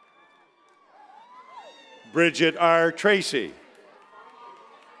 Bridget R. Tracy,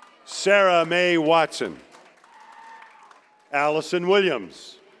 Sarah Mae Watson, Allison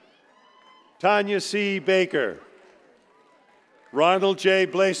Williams, Tanya C. Baker, Ronald J.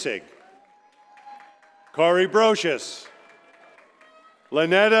 Blasig, Corey Brocious,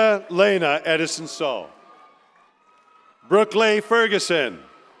 Lynetta Lena Edison Saul, Brooke Leigh Ferguson,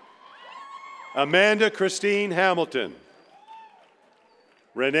 Amanda Christine Hamilton,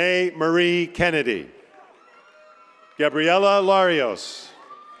 Renee Marie Kennedy, Gabriela Larios,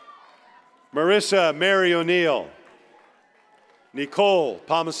 Marissa Mary O'Neill, Nicole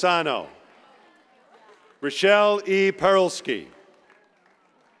Palmisano, Rochelle E. Perlsky,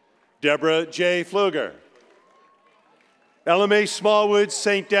 Deborah J. Pfluger, LMA Smallwood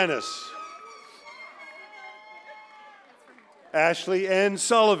St. Dennis, Ashley N.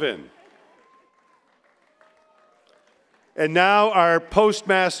 Sullivan, and now our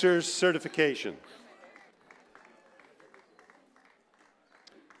Postmaster's certification.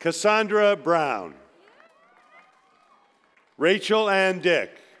 Cassandra Brown, Rachel Ann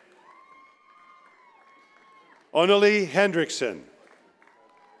Dick, Onalie Hendrickson,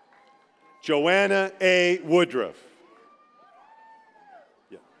 Joanna A. Woodruff,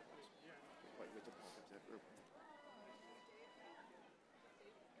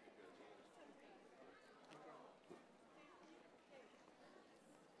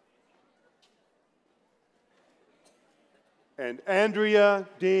 and Andrea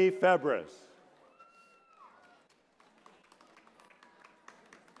D. Febres.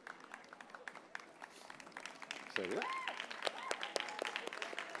 Say that.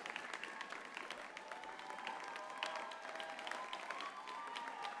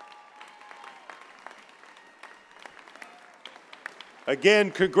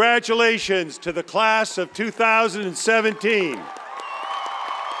 Again, congratulations to the class of 2017.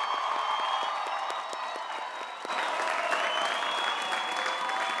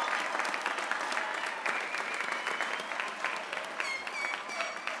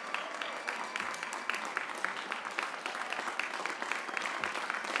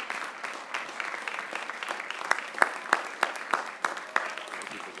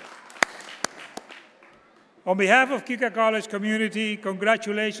 On behalf of Keuka College community,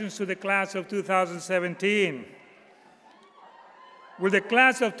 congratulations to the class of 2017. Will the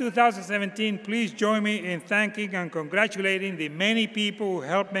class of 2017 please join me in thanking and congratulating the many people who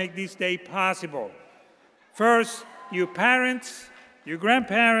helped make this day possible. First, you parents, your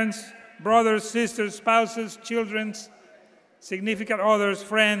grandparents, brothers, sisters, spouses, children, significant others,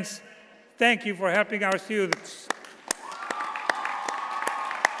 friends, thank you for helping our students.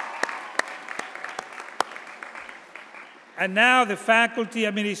 And now the faculty,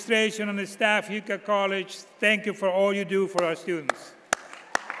 administration, and the staff of Keuka College, thank you for all you do for our students.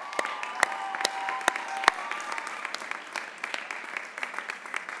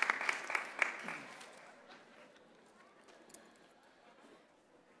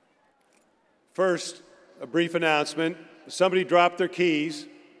 First, a brief announcement. Somebody dropped their keys.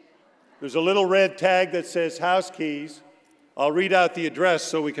 There's a little red tag that says house keys. I'll read out the address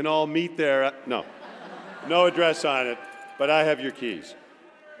so we can all meet there. No, no address on it. But I have your keys.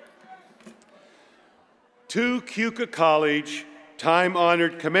 Two Keuka College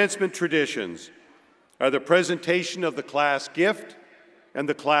time-honored commencement traditions are the presentation of the class gift and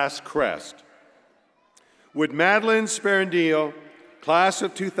the class crest. Would Madeline Sperandillo, class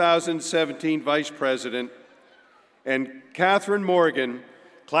of 2017 Vice President, and Catherine Morgan,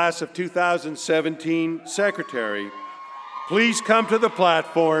 class of 2017 Secretary, please come to the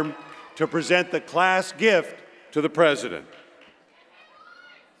platform to present the class gift to the President.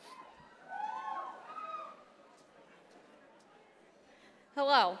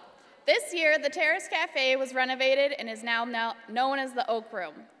 Hello. This year, the Terrace Cafe was renovated and is now known as the Oak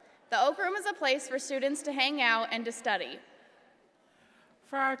Room. The Oak Room is a place for students to hang out and to study.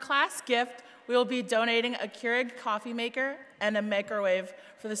 For our class gift, we will be donating a Keurig coffee maker and a microwave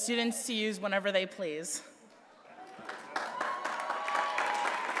for the students to use whenever they please.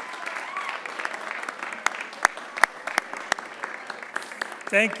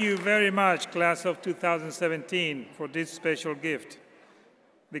 Thank you very much, class of 2017, for this special gift.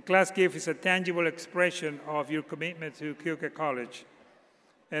 The class gift is a tangible expression of your commitment to Keuka College.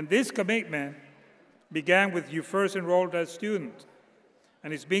 And this commitment began with you first enrolled as a student,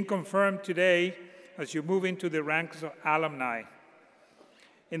 and it's been confirmed today as you move into the ranks of alumni.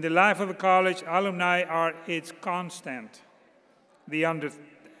 In the life of a college, alumni are its constant, the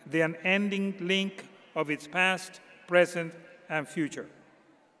unending link of its past, present, and future.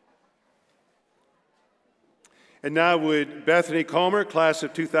 And now would Bethany Comer, class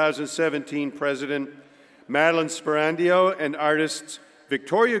of 2017 president, Madeline Sperandio, and artists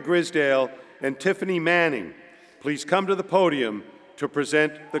Victoria Grisdale and Tiffany Manning please come to the podium to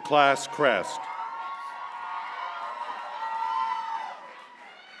present the class crest.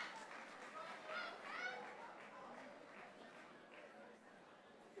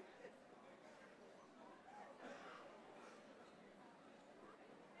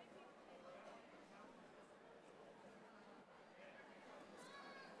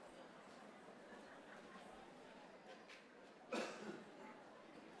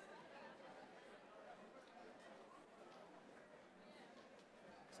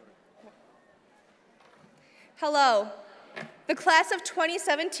 Hello. The class of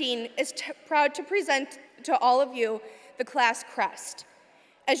 2017 is proud to present to all of you the class crest.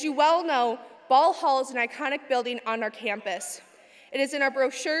 As you well know, Ball Hall is an iconic building on our campus. It is in our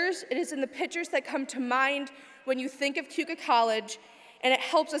brochures, it is in the pictures that come to mind when you think of Keuka College, and it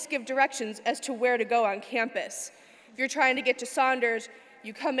helps us give directions as to where to go on campus. If you're trying to get to Saunders,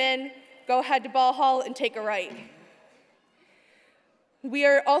 you come in, go ahead to Ball Hall, and take a right. We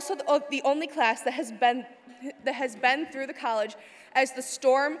are also the only class that has been through the college as the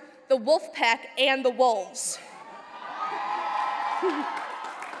Storm, the Wolf Pack, and the Wolves.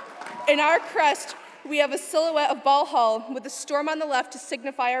 In our crest, we have a silhouette of Ball Hall with the storm on the left to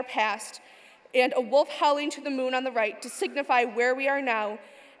signify our past, and a wolf howling to the moon on the right to signify where we are now,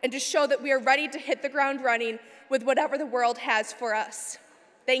 and to show that we are ready to hit the ground running with whatever the world has for us.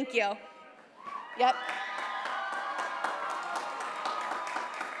 Thank you. Yep.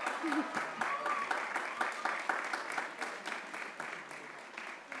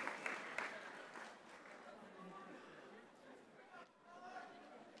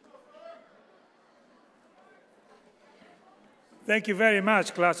 Thank you very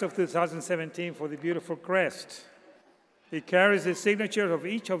much, class of 2017, for the beautiful crest. It carries the signature of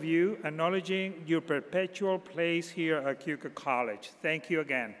each of you, acknowledging your perpetual place here at Keuka College. Thank you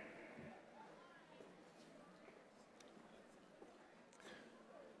again.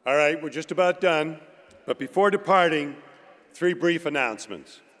 All right, we're just about done, but before departing, 3 brief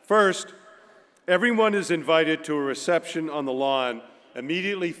announcements. First, everyone is invited to a reception on the lawn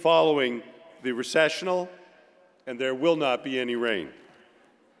immediately following the recessional, and there will not be any rain.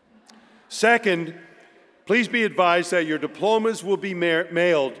 Second, please be advised that your diplomas will be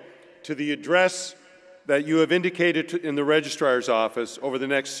mailed to the address that you have indicated in the registrar's office over the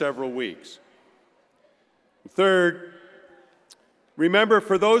next several weeks. Third, remember,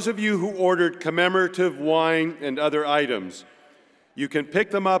 for those of you who ordered commemorative wine and other items, you can pick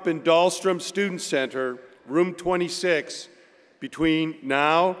them up in Dahlstrom Student Center, room 26, between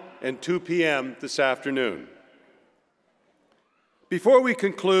now and 2 p.m. this afternoon. Before we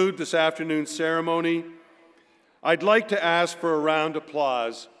conclude this afternoon's ceremony, I'd like to ask for a round of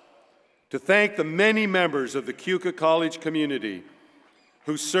applause to thank the many members of the Keuka College community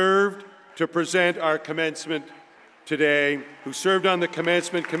who served to present our commencement today, who served on the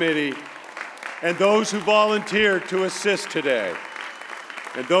commencement committee, and those who volunteered to assist today,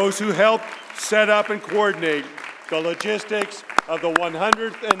 and those who helped set up and coordinate the logistics of the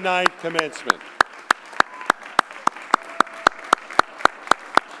 109th commencement.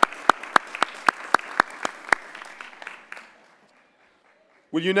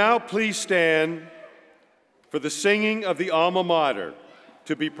 Will you now please stand for the singing of the Alma Mater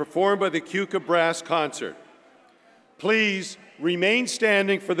to be performed by the Keuka Brass Concert. Please remain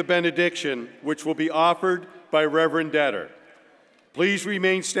standing for the benediction, which will be offered by Reverend Detter. Please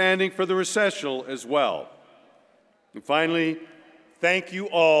remain standing for the recessional as well. And finally, thank you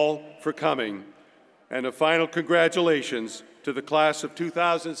all for coming, and a final congratulations to the class of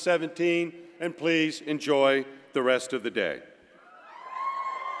 2017, and please enjoy the rest of the day.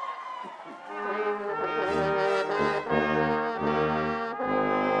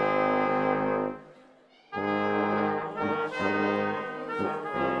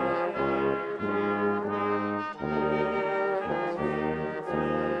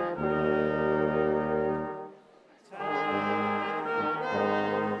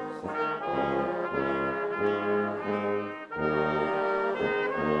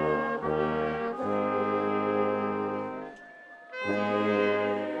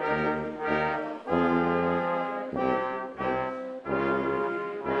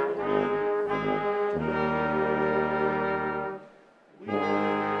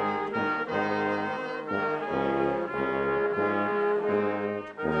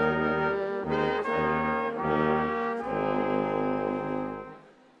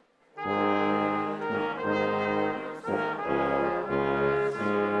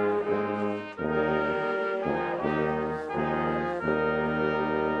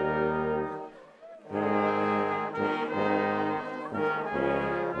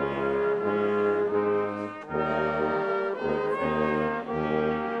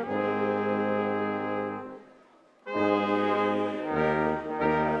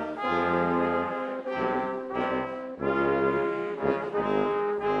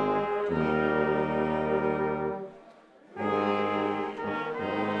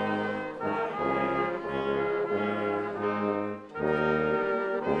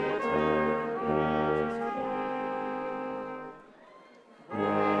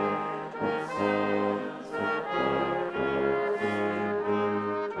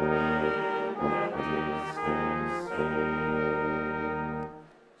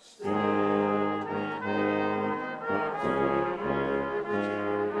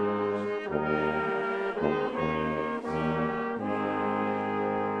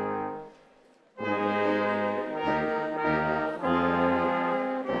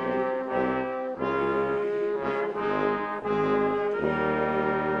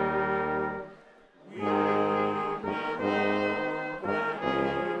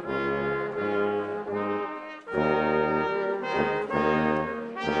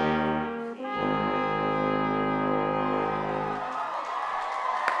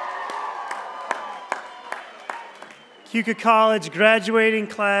 Keuka College graduating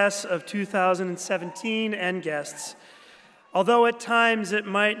class of 2017 and guests. Although at times it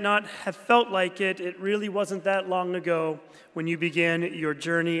might not have felt like it, it really wasn't that long ago when you began your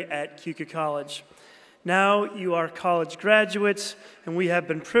journey at Keuka College. Now you are college graduates, and we have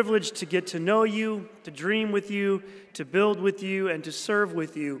been privileged to get to know you, to dream with you, to build with you, and to serve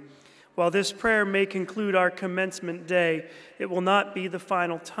with you. While this prayer may conclude our commencement day, it will not be the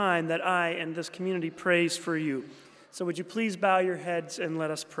final time that I and this community prays for you. So would you please bow your heads and let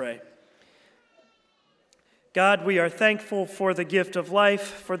us pray. God, we are thankful for the gift of life,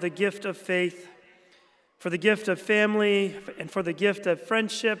 for the gift of faith, for the gift of family, and for the gift of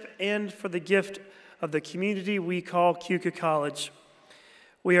friendship, and for the gift of the community we call Keuka College.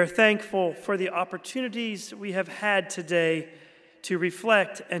 We are thankful for the opportunities we have had today to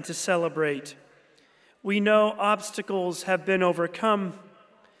reflect and to celebrate. We know obstacles have been overcome,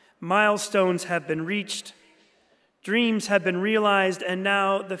 milestones have been reached, dreams have been realized, and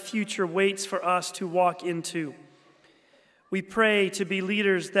now the future waits for us to walk into. We pray to be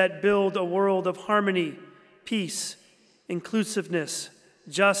leaders that build a world of harmony, peace, inclusiveness,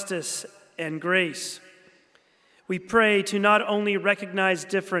 justice, and grace. We pray to not only recognize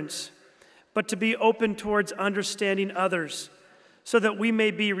difference, but to be open towards understanding others, so that we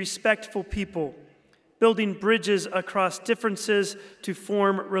may be respectful people, building bridges across differences to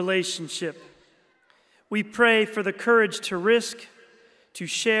form relationship. We pray for the courage to risk, to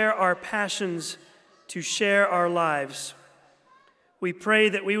share our passions, to share our lives. We pray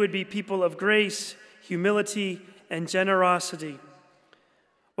that we would be people of grace, humility, and generosity.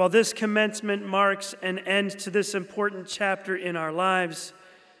 While this commencement marks an end to this important chapter in our lives,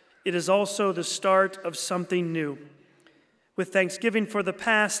 it is also the start of something new. With thanksgiving for the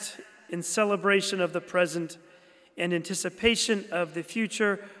past, in celebration of the present, and anticipation of the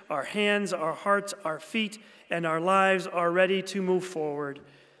future, our hands, our hearts, our feet, and our lives are ready to move forward.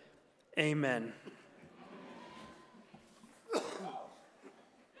 Amen.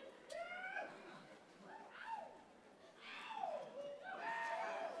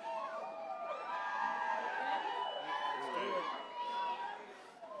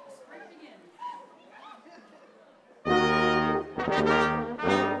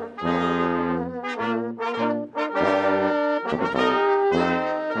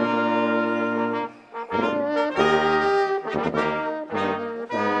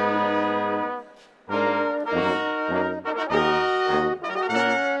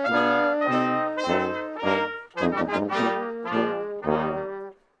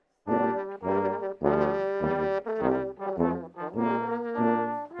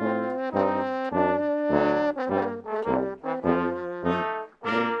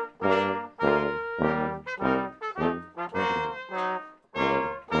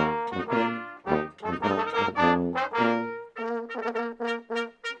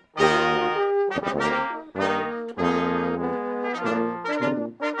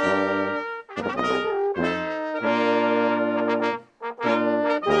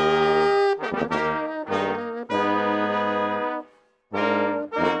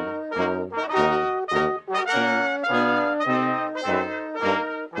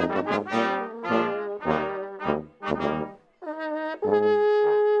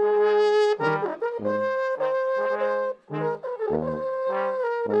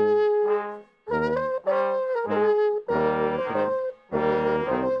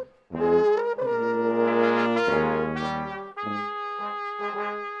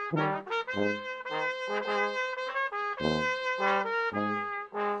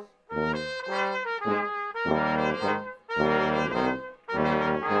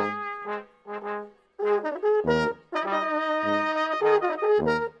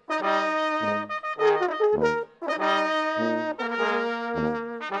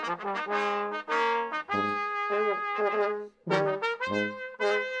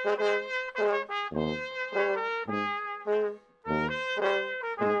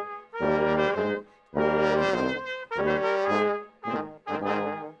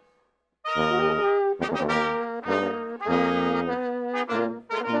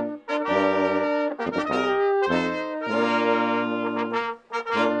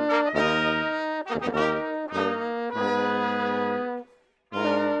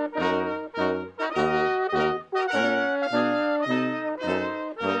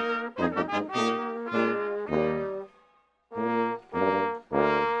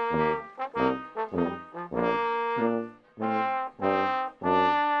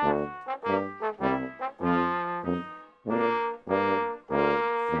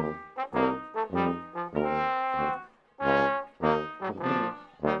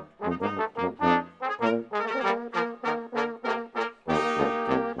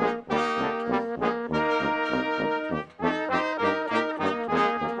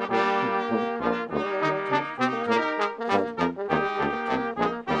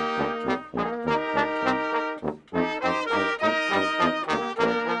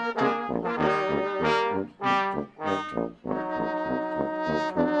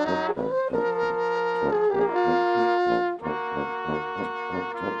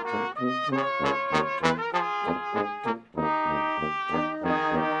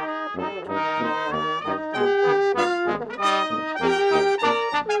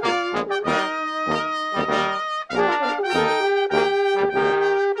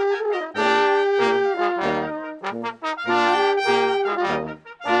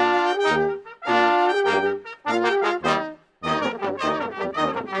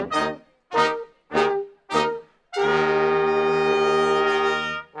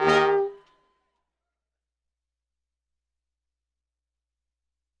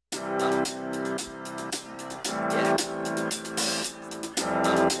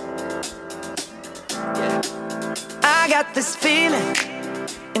 got this feeling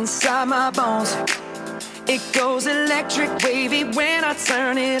inside my bones. It goes electric wavy when I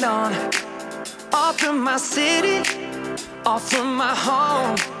turn it on. All through my city, all through my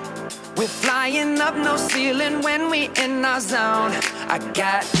home. We're flying up, no ceiling when we in our zone. I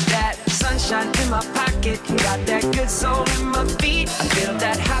got that sunshine in my pocket, got that good soul in my feet. I feel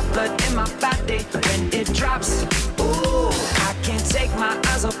that hot blood in my body when it drops. Ooh, I can't take my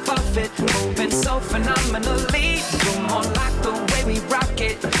eyes off of it, moving so phenomenally. You're more like the way we rock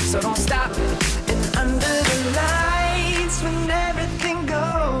it, so don't stop. And under the lights when everything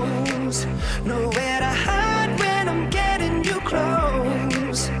goes, nowhere to hide when I'm getting you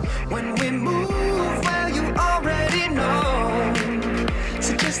close. When we move, well, you already know.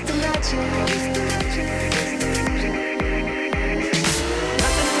 So just imagine.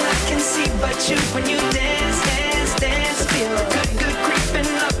 Nothing I can see but you when you dance, dance, dance. Feel good, good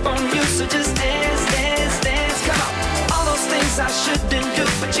creeping up on you. So just dance, dance, dance. Come on. All those things I shouldn't do,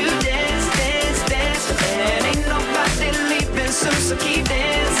 but you dance, dance, dance. And ain't nobody leaving soon, so keep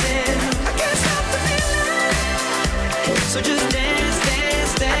dancing. I can't stop the feeling. So just dance,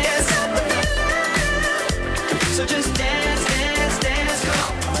 dance, dance. So just dance, dance, dance,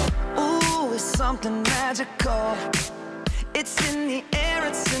 come on. Ooh, it's something magical. It's in the air,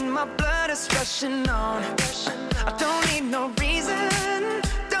 it's in my blood, it's rushing on. I don't need no reason,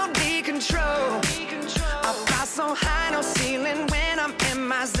 don't need control. I fly so high, no ceiling when I'm in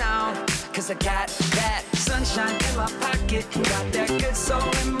my zone. Cause I got that sunshine in my pocket, got that good soul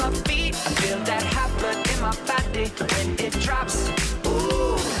in my feet. I feel that hot blood in my body when it drops.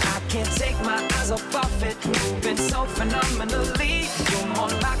 Ooh, I can't take my eyes off of it, moving so phenomenally. You're more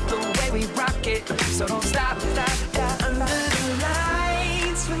like the way we rock it, so don't stop, stop, stop. Under the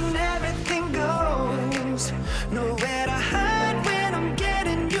lights when everything goes, nowhere to hide when I'm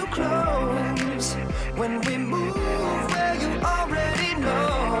getting you close. When we move, well, you already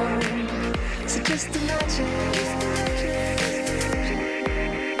know. So just imagine.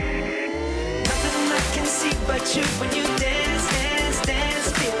 Nothing I can see but you when you dance, dance,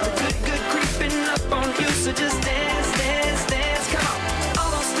 dance. Feel good, good creeping up on you. So just dance, dance, dance. Come on.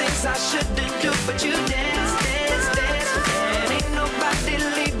 All those things I shouldn't do, but you dance,